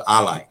 are the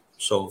ally.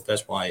 So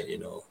that's why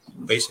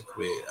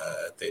basically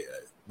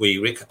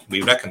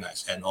we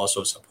recognize and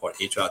also support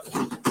each other.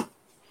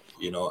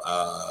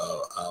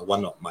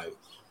 One of my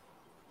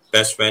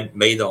best friend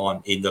later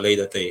on in the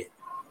later day.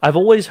 I've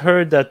always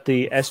heard that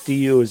the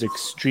SDU is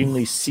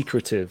extremely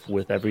secretive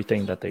with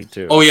everything that they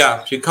do. Oh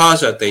yeah,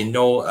 because they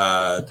know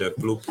the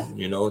blue,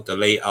 the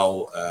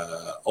layout,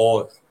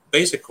 all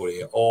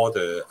basically all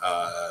the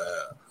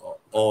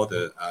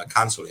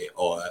consulate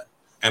or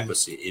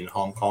embassy in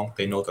Hong Kong,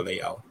 they know the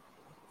layout,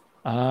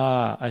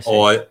 Ah, I see.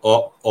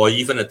 or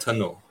even a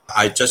tunnel.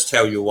 I just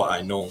tell you what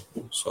I know.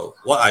 So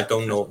what I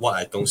don't know, what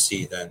I don't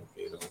see, then.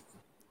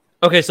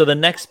 Okay, so the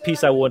next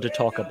piece I want to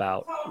talk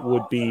about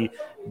would be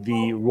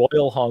the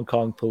Royal Hong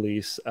Kong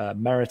Police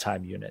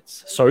maritime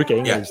units.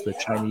 Soking Yeah. is the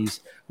Chinese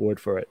word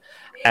for it.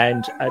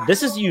 And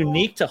this is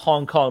unique to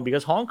Hong Kong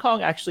because Hong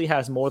Kong actually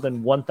has more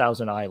than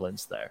 1,000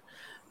 islands there.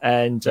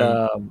 And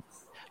Mm.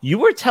 you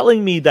were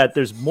telling me that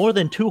there's more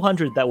than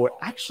 200 that were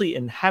actually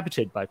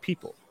inhabited by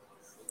people.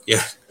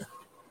 Yeah.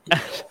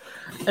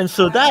 And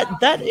so that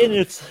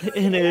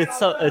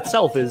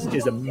itself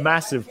is a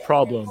massive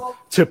problem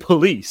to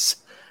police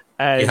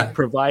and Yeah.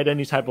 provide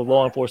any type of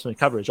law enforcement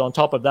coverage. On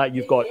top of that,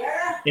 you've got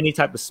any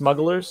type of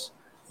smugglers,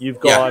 you've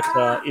Yeah.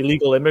 got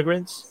illegal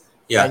immigrants,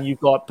 Yeah. and you've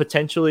got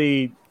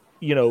potentially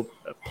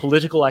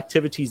political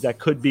activities that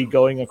could be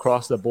going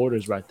across the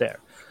borders right there.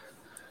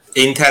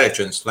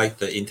 Intelligence, like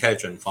the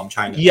intelligence from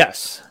China.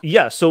 Yes,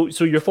 yes. So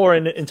your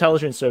foreign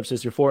intelligence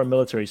services, your foreign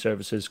military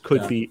services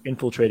could Yeah. be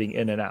infiltrating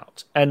in and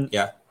out, and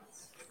Yeah.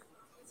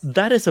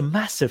 that is a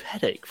massive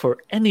headache for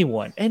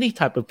anyone, any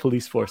type of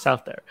police force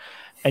out there.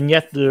 And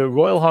yet, the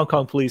Royal Hong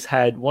Kong Police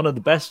had one of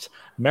the best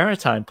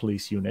maritime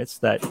police units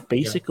that Yeah.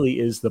 basically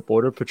is the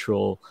Border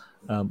Patrol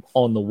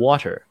on the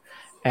water.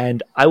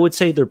 And I would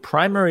say their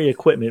primary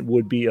equipment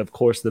would be, of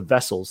course, the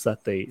vessels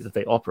that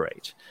they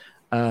operate.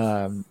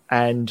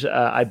 And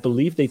I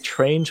believe they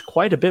trained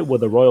quite a bit with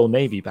the Royal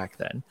Navy back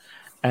then.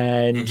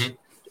 And Mm-hmm.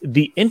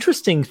 the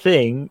interesting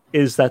thing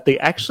is that they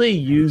actually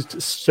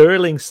used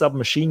Sterling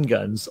submachine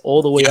guns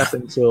all the way Yeah. up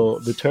until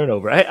the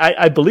turnover.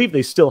 I believe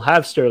they still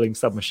have Sterling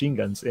submachine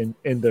guns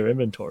in their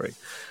inventory.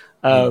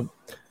 Mm. Um,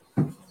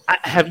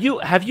 have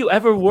you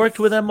ever worked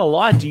with them a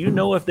lot? Do you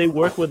know if they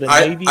work with the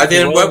I Navy, the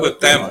didn't Royal work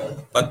with Navy? them,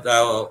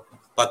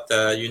 but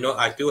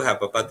I do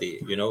have a buddy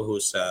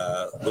who's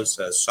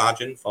a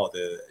sergeant for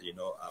the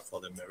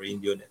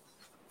Marine unit.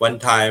 One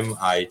time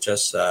I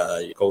just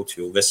go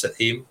to visit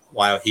him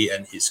while he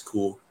and his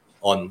crew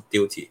on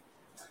duty.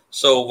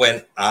 So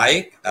when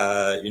I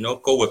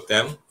go with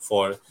them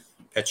for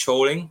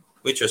patrolling,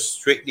 which is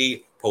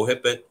strictly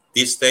prohibited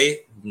this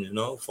day,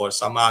 for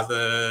some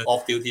other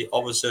off-duty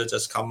officer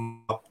just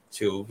come up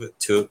to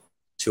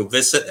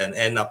visit and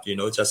end up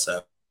just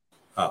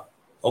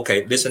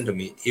Okay, listen to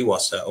me. It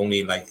was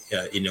only like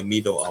in the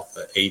middle of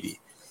 80.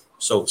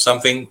 So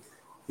something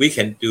we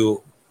can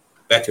do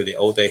back to the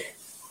old day,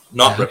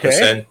 not Okay.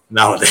 represent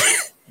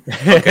nowadays.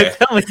 Okay.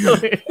 Tell me.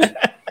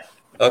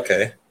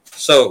 Okay.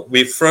 So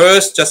we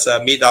first just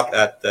meet up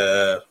at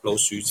the Lo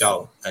Shu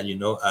Jiao, and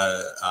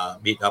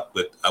meet up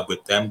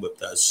with them with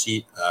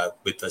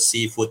the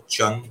seafood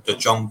junk, the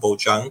jumbo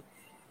junk.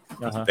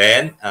 Uh-huh.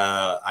 Then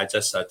I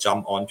just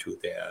jump onto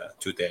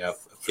their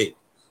fleet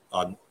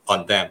on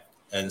them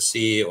and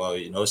see.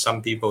 Well,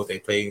 some people they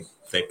play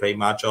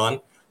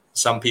mahjong,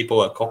 some people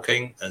are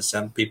cooking, and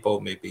some people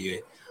maybe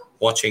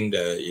watching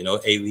the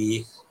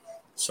AV.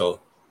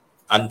 So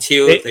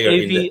until they are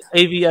in the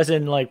AV as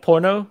in like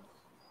porno.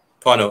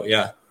 porno,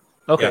 yeah,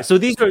 Okay, yeah, so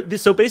these are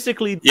so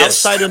basically yes,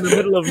 outside in the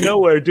middle of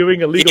nowhere doing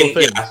illegal in yeah,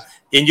 things.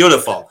 in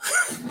uniform,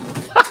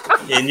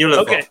 in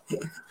uniform, Okay.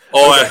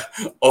 or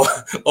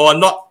Okay. or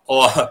not,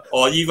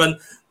 or even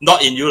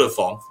not in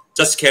uniform,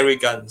 just carry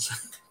guns.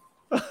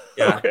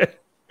 Yeah. Okay.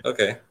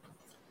 Okay.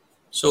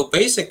 So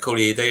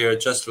basically, they are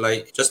just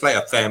like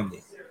a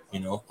family,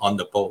 on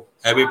the boat.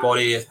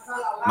 Everybody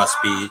must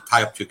be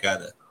tied up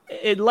together.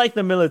 Like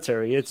the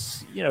military,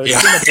 it's Yeah, been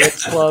a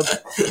boys' club.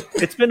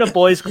 It's been a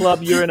boys'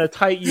 club. You're in a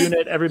tight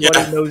unit. Everybody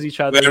yeah, knows each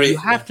other. You very,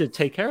 have to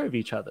take care of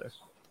each other.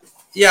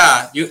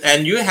 yeah.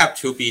 You have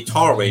to be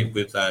tolerate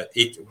with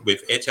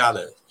each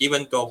other,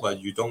 even though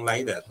you don't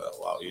like that. But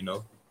well,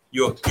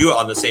 you're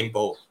on the same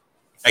boat.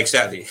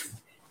 Exactly.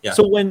 Yeah.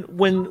 So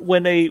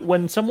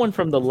when someone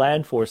from the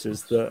land forces,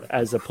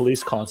 as a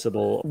police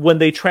constable, when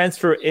they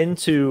transfer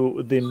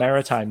into the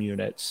maritime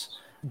units,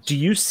 do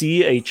you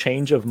see a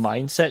change of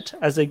mindset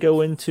as they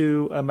go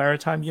into a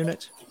maritime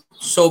unit?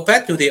 So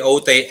back to the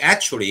old day,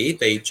 actually,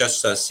 they just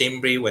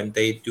simply when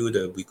they do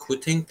the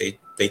recruiting,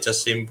 they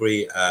just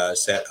simply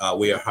said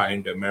we are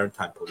hiring the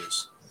maritime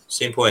police.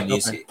 Simple and Okay.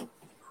 easy.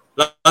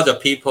 A lot of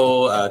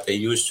people they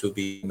used to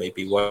be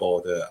maybe work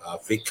for the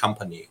big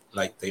company,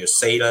 like they're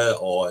sailor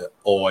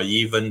or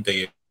even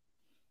the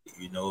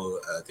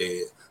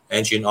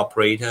engine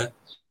operator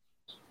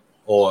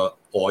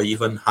or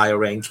even higher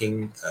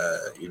ranking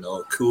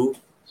crew.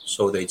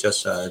 So they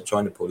just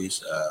join the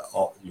police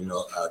or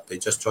they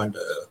just join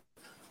the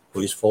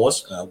police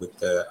force with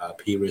the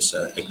previous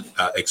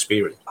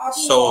experience.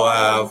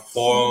 So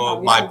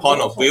for my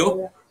point of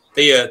view,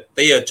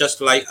 they are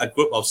just like a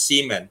group of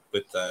seamen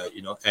with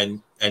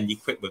and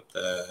equipped with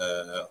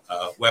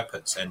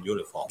weapons and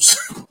uniforms.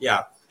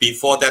 Yeah.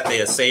 Before that,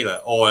 they are sailor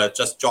or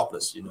just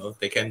jobless.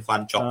 They can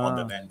find job on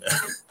the Uh, land.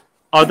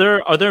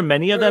 are there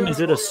many of them? Is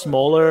it a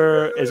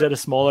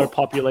smaller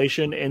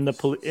population in the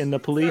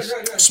police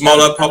that Smaller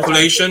kind of time?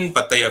 population,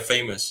 but they are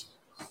famous.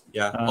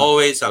 Yeah, Uh,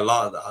 always a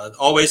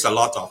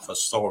lot of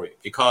story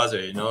because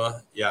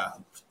yeah.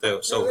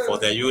 So for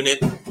their unit,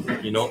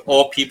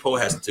 all people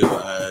has to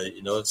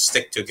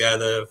stick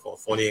together for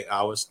 48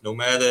 hours, no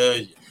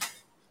matter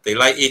they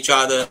like each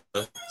other.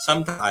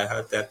 Sometimes I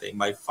heard that they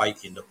might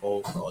fight in the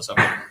boat or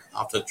something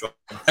after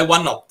joining.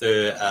 One of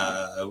the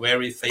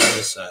very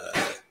famous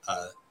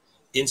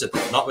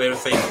incident, not very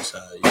famous,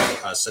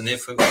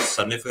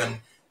 significant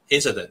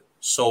incident.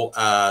 So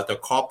the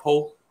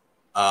couple,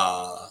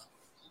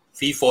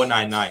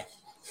 3499,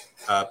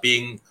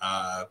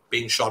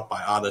 being shot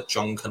by other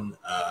drunken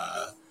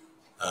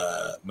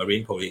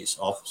Marine police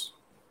officers.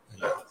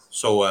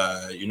 So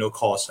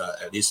caused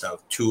at least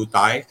two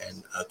die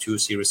and two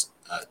serious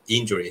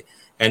injury,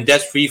 and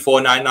that's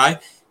 3499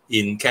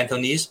 in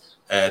Cantonese.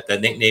 The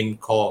nickname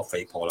called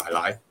肥婆奶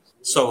奶.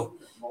 So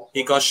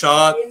he got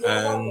shot,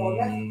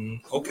 and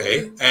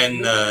okay,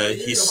 and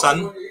his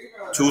son,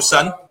 two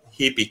son,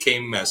 he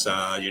became as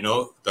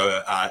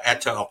the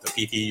actor of the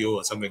PTU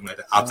or something like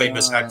that, a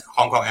famous uh,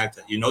 Hong Kong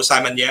actor.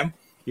 Simon Yam.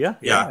 yeah,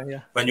 Yeah, yeah, yeah.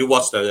 when you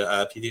watch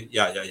the PD,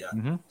 yeah, yeah, yeah.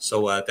 Hmm.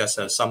 So that's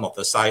some of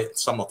the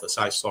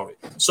side story.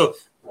 So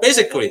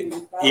basically,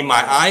 in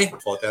my eye,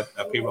 for that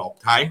period of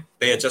time,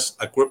 they are just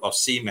a group of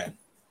seamen,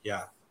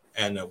 yeah,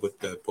 and with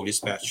the police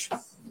badge,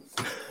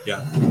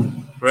 yeah,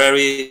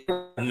 very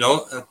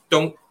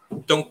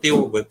don't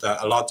deal with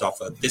a lot of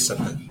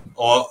discipline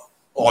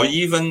or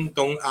even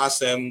don't ask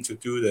them to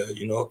do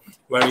the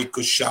very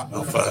good shot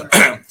of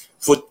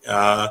foot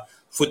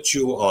foot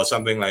jewel or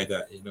something like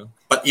that,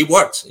 but it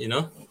works,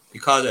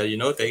 because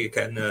they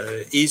can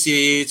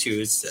easy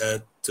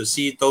to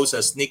see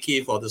those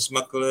sneaky for the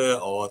smuggler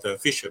or the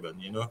fisherman,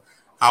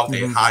 how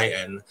they Hmm. hide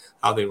and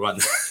how they run.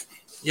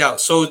 Yeah,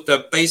 so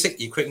the basic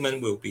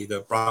equipment will be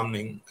the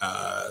Browning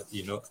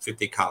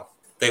 50 cal.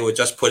 They will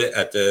just put it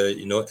at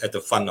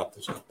the front of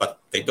the shop, but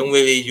they don't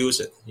really use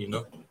it.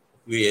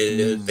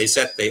 They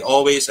said they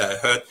always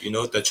heard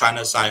the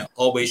China side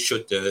always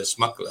shoot the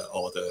smuggler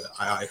or the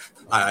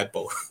II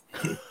boat.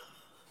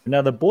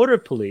 Now the border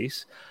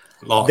police,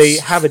 they Loss.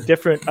 have a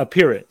different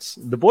appearance.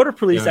 The border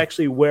police Yeah.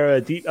 actually wear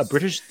a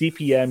British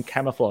DPM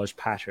camouflage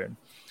pattern,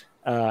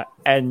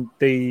 and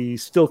they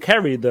still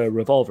carry the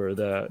revolver,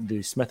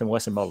 the Smith and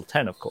Wesson Model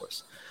 10, of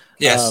course.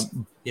 Yes.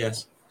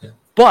 Yes. Yeah.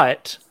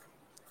 But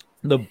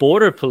the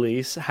border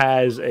police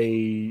has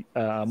a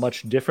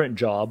much different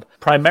job,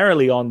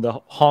 primarily on the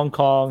Hong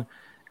Kong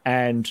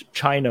and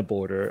China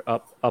border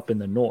up in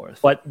the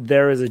north. But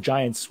there is a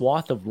giant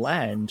swath of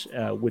land,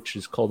 which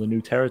is called the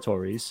New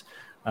Territories,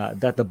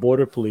 that the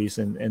border police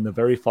in the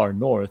very far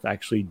north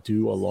actually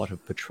do a lot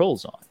of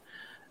patrols on.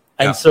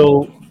 And Yeah.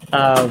 so,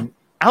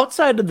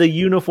 outside of the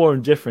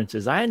uniform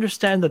differences, I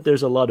understand that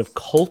there's a lot of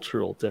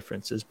cultural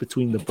differences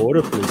between the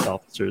border police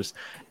officers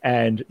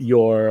and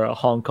your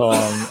Hong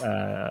Kong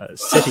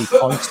city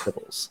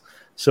constables.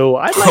 So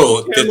I'd like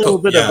to hear a little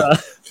bit of a...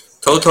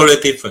 Totally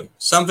different.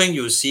 Something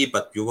you see,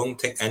 but you won't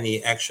take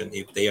any action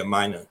if they are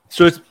minor.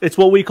 So it's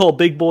what we call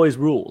big boys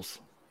rules.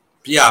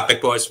 Yeah,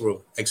 big boys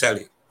rule.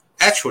 Exactly.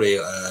 Actually,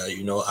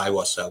 I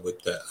was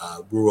with the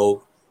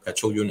rural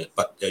patrol unit,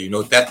 but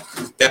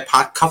that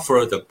part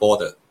cover the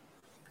border,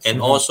 and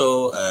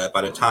also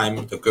by the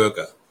time the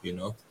Gurkha,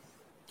 the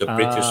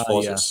British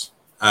forces,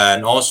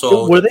 and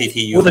also the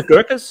PTU.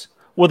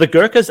 Were the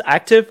Gurkhas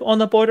active on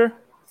the border?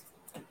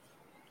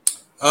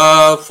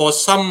 For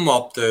some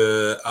of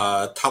the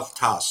tough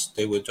tasks,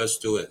 they would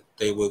just do it.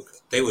 They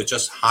would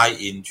just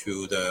hide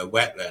into the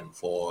wetland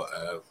for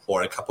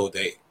a couple of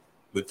days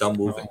without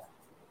moving.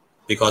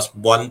 Because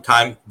one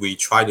time we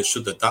tried to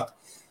shoot the duck,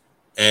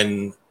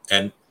 and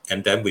then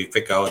we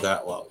figure out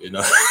that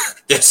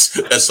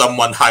there's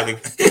someone hiding,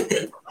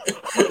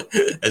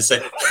 and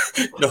say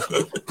no,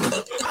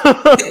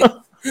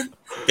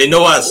 they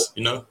know us.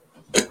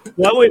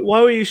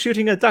 Why were you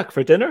shooting a duck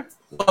for dinner?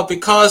 Well,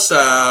 because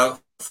the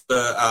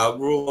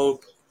rural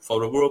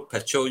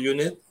patrol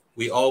unit,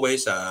 we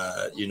always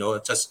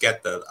just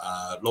get the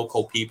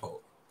local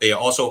people. They are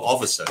also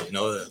officer.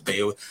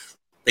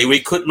 They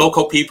recruit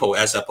local people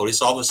as a police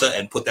officer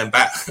and put them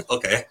back.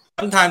 Okay.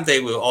 Sometimes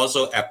they will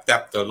also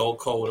adapt the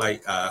local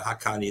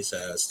Haqqanis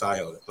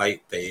style,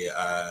 like they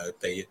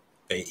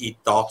eat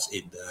dogs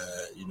in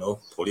the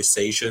police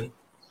station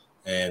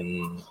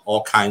and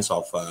all kinds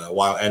of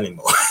wild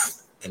animals.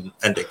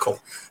 And they cook,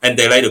 and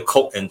they like to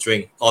cook and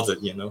drink all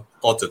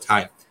the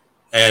time,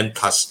 and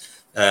plus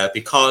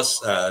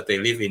because they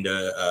live in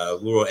the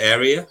rural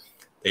area,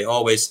 they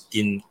always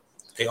in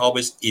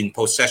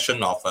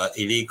possession of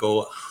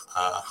illegal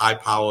high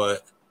power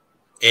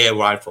air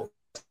rifle.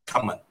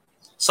 Common.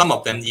 Some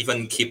of them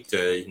even keep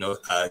the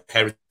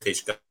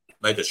heritage gun,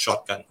 like the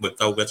shotgun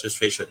without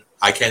registration.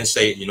 I can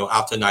say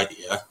after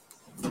 90.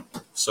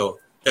 So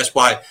that's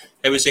why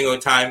every single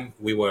time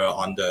we were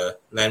on the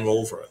Land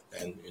Rover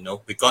and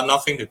we got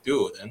nothing to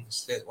do, and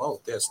said, "Well,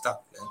 they're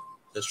stuck.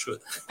 That's true."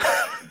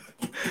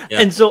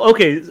 Yeah. And so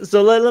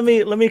let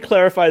me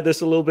clarify this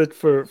a little bit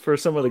for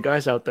some of the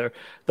guys out there.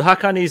 The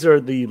Haqqanis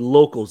are the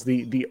locals,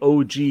 the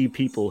OG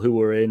people who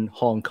were in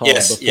Hong Kong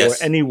before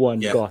anyone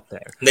got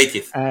there.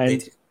 Native.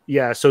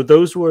 Yeah, so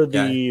those were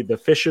the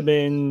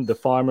fishermen, the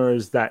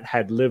farmers that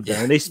had lived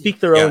there, and they speak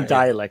their own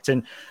dialect.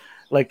 And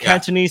like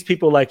Cantonese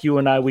people like you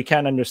and I, we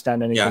can't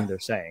understand anything they're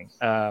saying.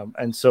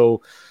 And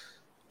so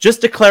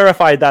just to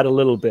clarify that a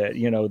little bit,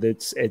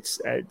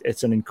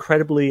 it's an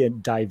incredibly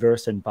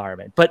diverse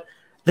environment. But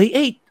they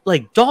ate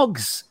like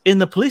dogs in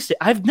the police station.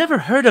 I've never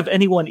heard of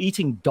anyone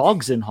eating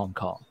dogs in Hong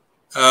Kong.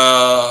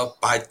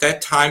 By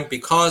that time,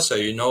 because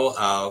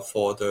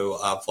for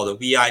the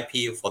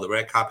VIP, for the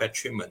red carpet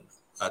treatment,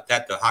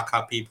 that the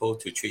Hakka people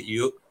to treat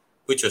you,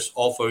 which is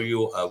offer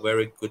you a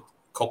very good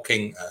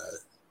cooking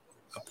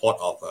a pot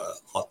of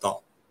hot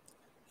dog,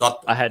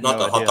 not the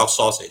hot dog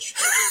sausage.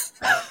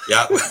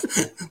 Yeah,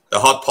 the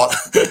hot pot,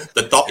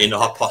 the dog in the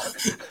hot pot.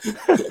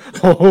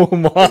 Oh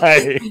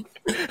my!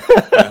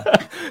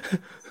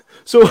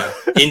 So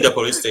in the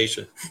police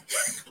station.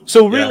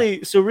 So really,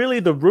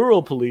 the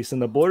rural police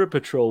and the border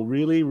patrol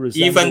really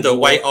resemble even the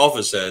white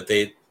officer.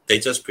 They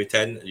just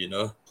pretend,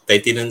 they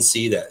didn't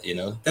see that.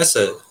 That's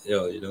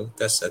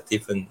that's a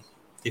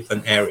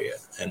different area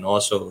and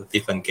also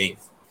different game.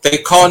 They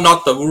call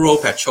not the rural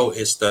patrol,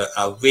 is the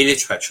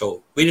village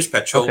patrol. Village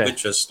patrol,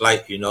 which is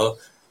like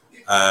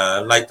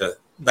like the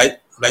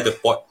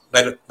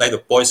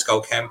Boy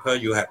Scout camper.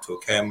 You have to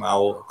camp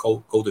out,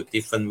 go to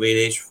different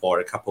village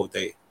for a couple of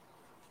days.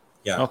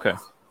 Yeah. Okay.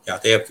 Yeah,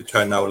 they have to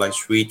turn out like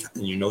 3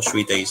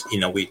 days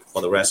in a week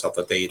for the rest of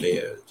the day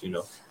there.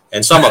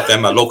 And some of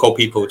them are local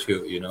people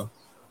too.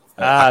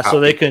 So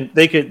they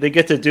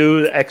get to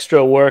do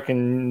extra work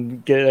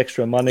and get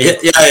extra money.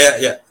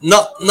 Yeah.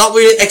 Not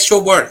really extra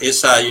work.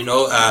 It's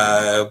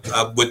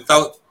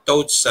without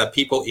those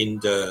people in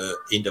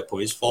the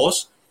police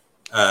force,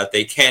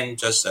 they can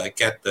just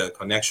get the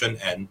connection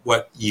and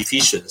work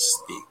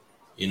efficiently.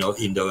 In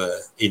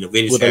the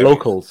village with area. The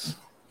locals.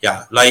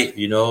 Yeah, like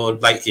in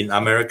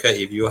America,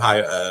 if you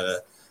hire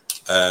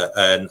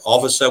an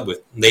officer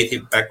with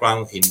native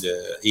background in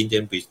the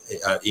Indian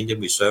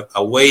Reserve,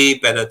 are way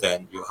better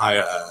than you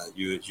hire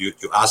you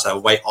ask a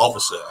white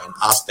officer and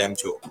ask them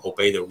to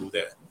obey the rule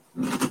there.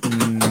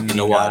 You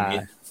know what I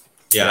mean?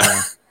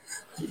 Yeah.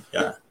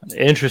 Yeah.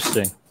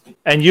 Interesting.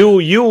 And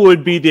you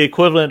would be the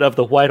equivalent of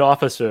the white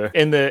officer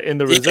in the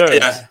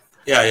reserves.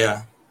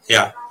 Yeah.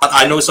 But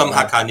I know some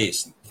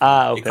Haqqanis.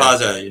 Okay.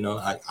 Because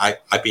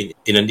I've been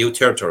in a new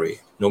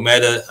territory, no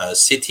matter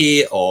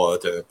city or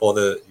the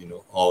border,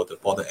 or the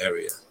border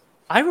area.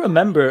 I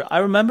remember.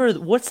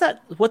 What's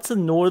that? What's the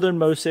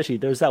northernmost city?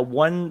 There's that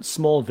one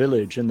small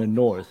village in the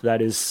north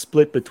that is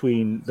split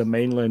between the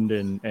mainland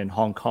and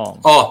Hong Kong.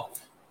 Oh,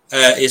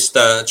 it's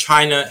the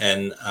China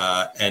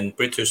and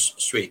British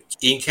street.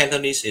 In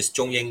Cantonese, it's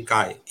Zhongying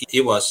Gai.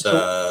 It was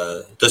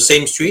So, the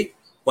same street.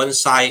 One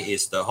side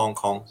is the Hong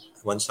Kong,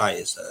 one side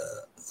is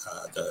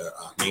the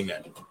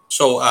mainland.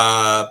 So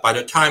by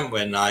the time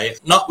when I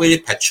not really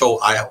patrol,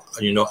 I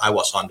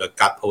was on the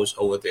guard post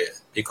over there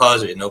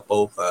because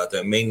both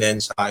the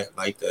mainland side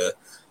like the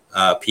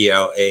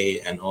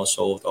PLA and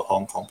also the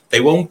Hong Kong,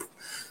 they won't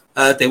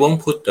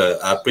put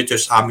the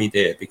British Army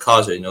there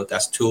because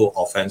that's too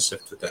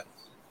offensive to them.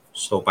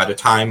 So by the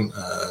time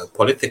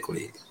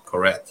politically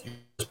correct, you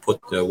just put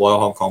the Royal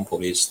Hong Kong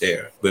Police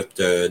there with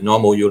the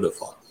normal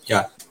uniform.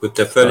 Yeah, with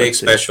the I 30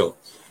 see. special.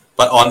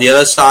 But on the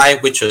other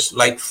side, which is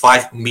like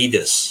 5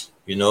 meters,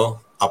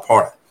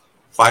 apart,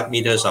 5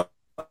 meters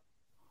apart,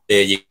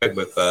 they're equipped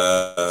with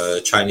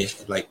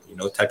Chinese, like,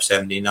 Type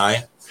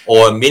 79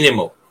 or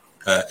minimal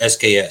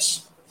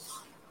SKS.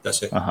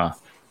 That's it. Uh-huh.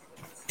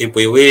 If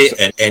we really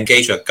So,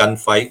 engage a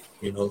gunfight,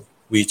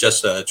 we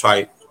just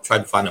try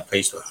to find a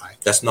place to hide.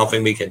 There's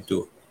nothing we can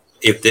do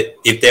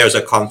if there's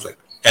a conflict,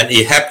 and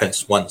it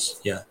happens once.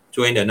 Yeah,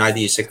 during the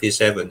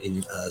 1967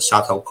 in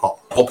Sato Kok,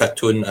 whole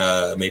platoon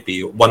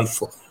maybe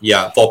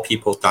 4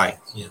 people died.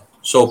 Yeah.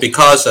 So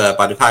because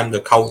by the time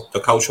the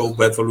Cultural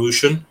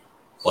Revolution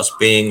was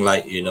being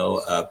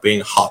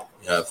being hot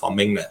from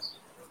mainland,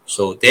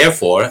 so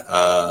therefore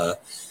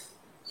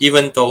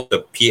even though the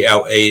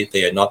PLA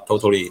they are not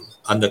totally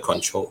under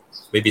control,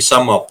 maybe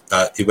some of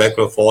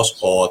irregular force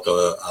or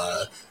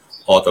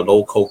the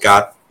local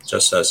guard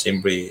just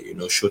simply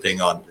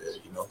shooting on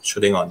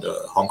the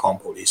Hong Kong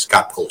police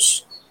guard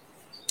post.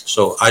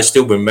 So I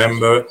still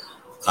remember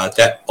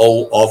that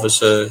old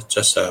officer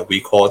just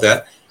recall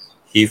that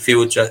he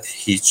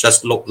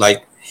just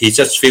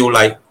feel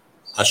like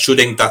a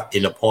shooting duck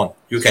in a pond.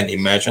 You can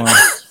imagine,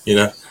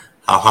 wow.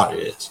 how hard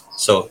it is.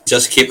 So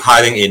just keep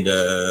hiding in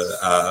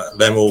the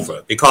Land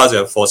Rover because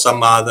for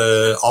some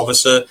other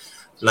officer,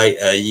 like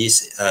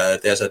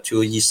there's a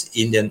 2 East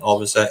Indian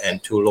officer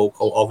and 2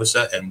 local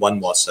officer, and one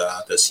was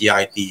the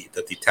CID,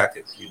 the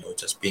detective,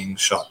 just being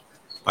shot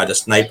by the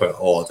sniper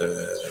or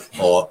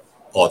the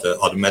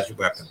automatic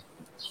weapon,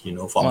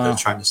 from the Wow.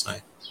 China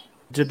side.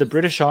 Did the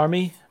British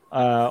Army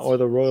or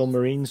the Royal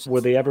Marines,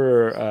 were they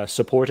ever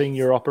supporting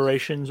your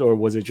operations, or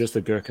was it just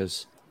the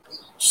Gurkhas?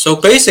 So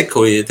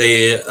basically,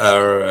 they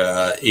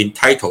are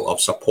entitled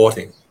of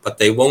supporting, but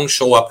they won't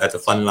show up at the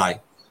front line.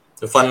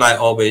 The front line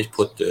always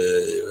put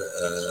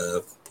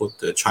the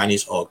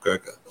Chinese or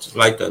Gurkha,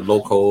 like the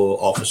local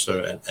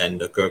officer and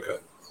the Gurkha.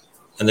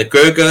 And the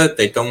Gurkha,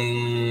 they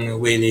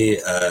don't really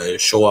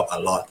show up a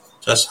lot,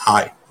 just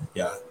hide.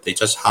 Yeah, they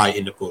just hide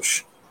in the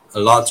bush. A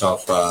lot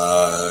of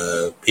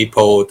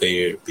people,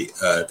 they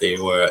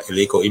were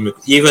illegal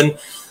immigrants. Even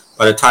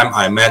by the time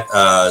I met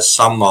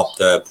some of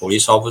the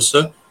police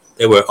officers,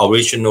 they were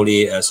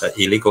originally as an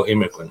illegal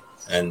immigrant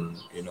and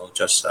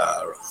just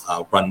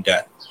run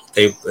that.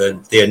 They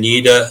are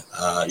neither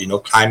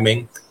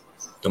climbing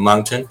the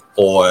mountain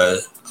or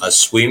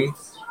swim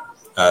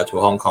to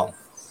Hong Kong.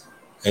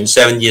 And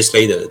 7 years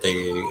later,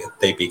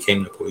 they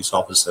became the police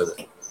officer.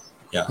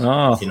 Yeah,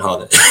 Oh, in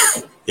Holland.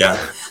 Yeah,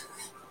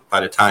 by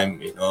the time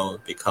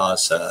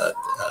because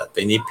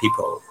they need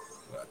people,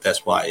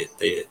 that's why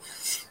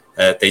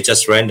they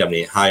just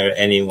randomly hire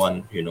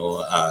anyone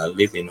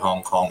live in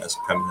Hong Kong as a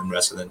permanent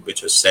resident,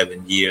 which is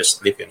 7 years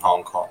live in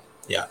Hong Kong.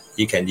 Yeah,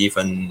 you can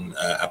even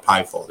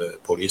apply for the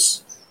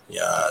police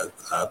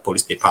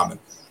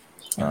department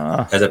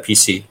as a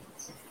PC.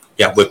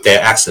 Yeah, with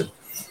their accent.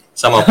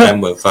 Some of them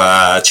with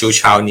Chiu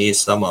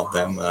Chinese, some of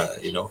them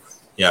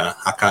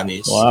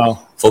Hakkanese,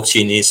 wow. Folk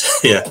Chinese.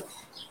 Yeah.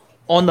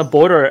 On the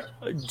border,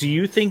 do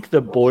you think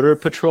the border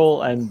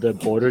patrol and the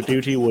border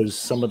duty was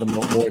some of the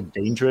more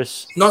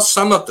dangerous? Not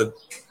some of the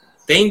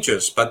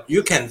dangers, but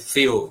you can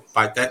feel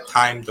by that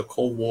time the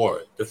Cold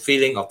War, the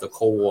feeling of the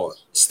Cold War,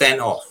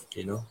 standoff.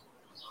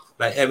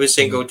 Like every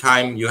single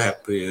time you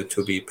have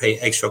to be pay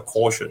extra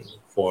caution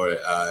for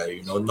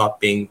not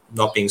being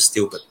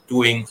stupid,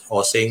 doing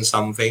or saying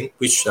something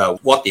which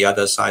what the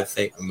other side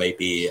think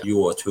maybe you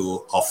were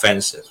too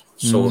offensive.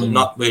 So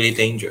not really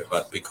danger,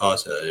 but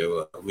because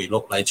we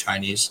look like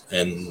Chinese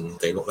and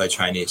they look like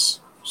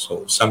Chinese.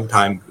 So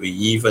sometimes we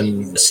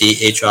even see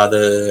each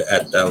other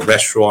at a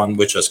restaurant,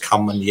 which is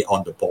commonly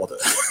on the border.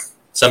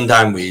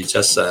 Sometimes we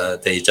just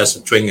they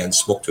just drink and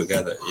smoke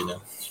together.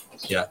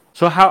 Yeah.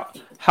 So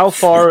how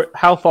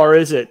far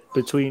is it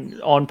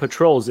between on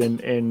patrols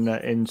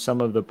in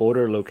some of the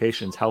border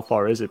locations? How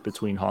far is it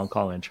between Hong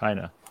Kong and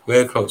China?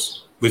 Very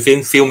close,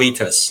 within few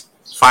meters,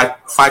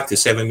 5 to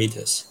 7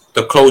 meters.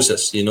 The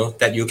closest,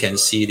 that you can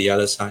see the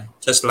other side,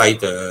 just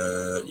like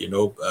the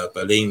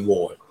Berlin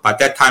Wall. By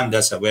that time,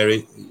 that's a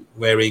very,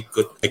 very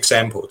good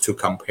example to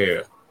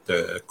compare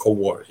the Cold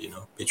War,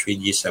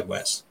 between East and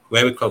West.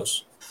 Very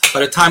close.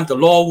 By the time the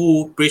Law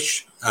Wu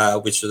Bridge,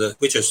 which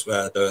is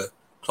the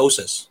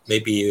closest,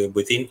 maybe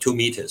within 2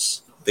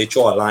 meters, they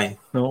draw a line.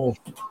 No.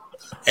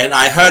 And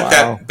I heard Wow.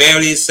 that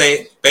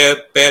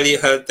barely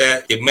heard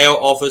that the male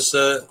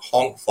officer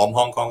from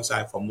Hong Kong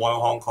side, from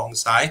Royal Hong Kong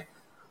side,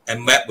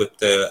 and met with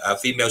the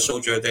female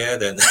soldier there.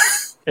 Then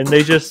And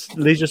they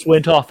just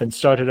went off and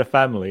started a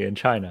family in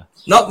China.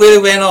 not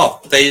really went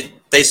off.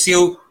 They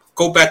still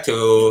go back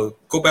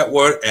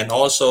work and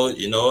also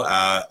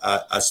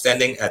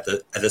standing at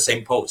the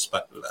same post,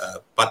 but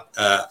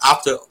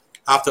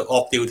after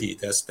off duty,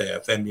 that's their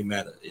family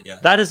matter. Yeah.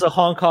 That is a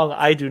Hong Kong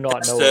I do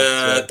not know of.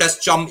 So. That's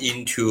jump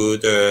into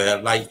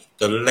the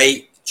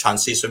late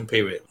transition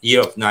period,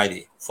 year of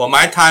 90. For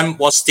my time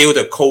was still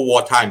the Cold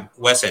War time.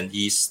 West and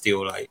East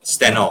still like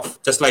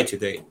standoff, just like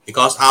today.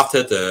 Because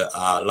after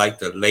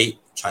the late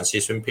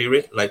transition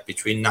period, like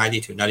between 90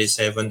 to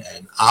 97,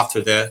 and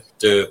after that,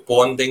 the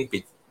bonding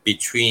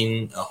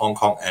between Hong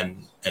Kong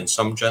and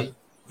Shenzhen,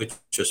 which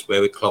is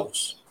very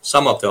close.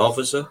 Some of the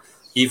officers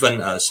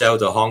even sell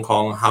the Hong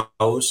Kong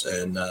house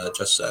and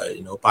just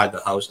buy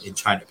the house in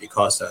China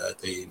because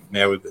they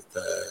marry with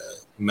the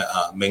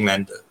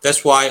mainlander.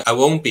 That's why I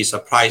won't be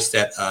surprised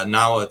that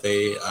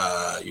nowadays,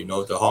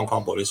 the Hong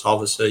Kong police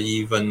officer,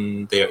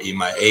 even they're in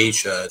my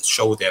age,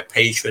 show their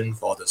passion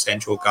for the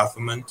central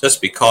government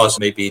just because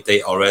maybe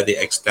they already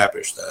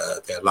established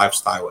their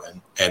lifestyle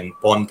and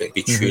bonding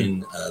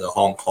between the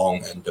Hong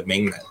Kong and the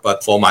mainland.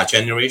 But for my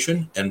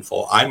generation and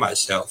for I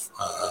myself,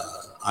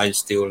 I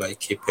still like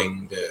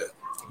keeping the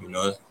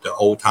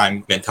old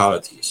time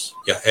mentalities.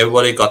 Yeah,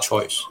 everybody got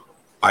choice.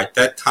 By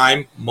that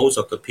time, most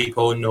of the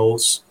people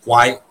knows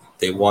why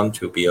they want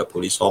to be a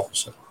police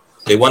officer.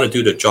 They want to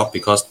do the job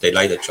because they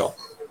like the job,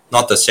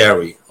 not the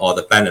salary or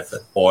the benefit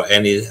or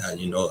any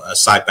a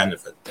side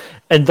benefit.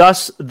 And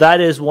thus,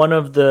 that is one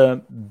of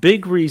the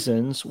big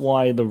reasons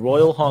why the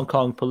Royal Hong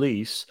Kong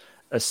Police,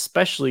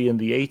 especially in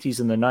the 80s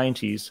and the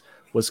 90s,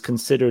 was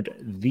considered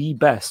the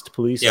best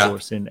police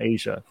force in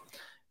Asia.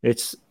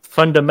 It's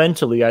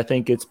fundamentally, I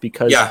think it's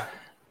because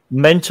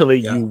mentally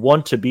you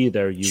want to be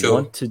there. You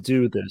want to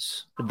do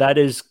this. That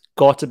is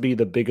got to be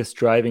the biggest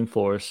driving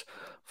force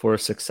for a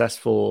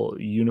successful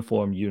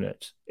uniform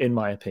unit, in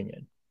my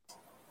opinion.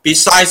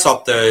 Besides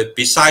of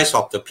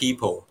the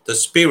people, the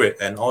spirit,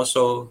 and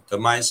also the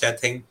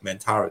mindsetting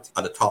mentality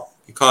at the top.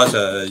 Because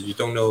you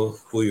don't know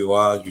who you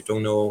are, you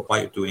don't know why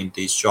you're doing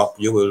this job.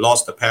 You will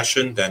lose the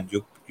passion, then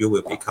you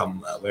will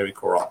become very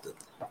corrupted.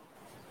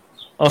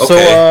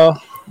 Also,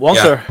 Wong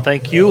Sir,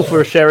 thank you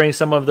for sharing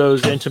some of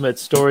those intimate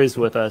stories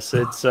with us.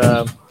 It's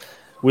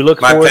we look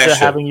forward to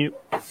having you.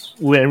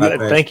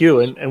 Thank you,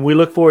 and we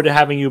look forward to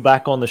having you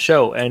back on the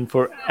show. And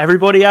for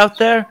everybody out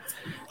there,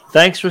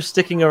 thanks for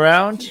sticking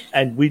around,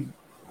 and we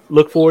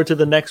look forward to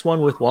the next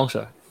one with Wong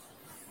Sir.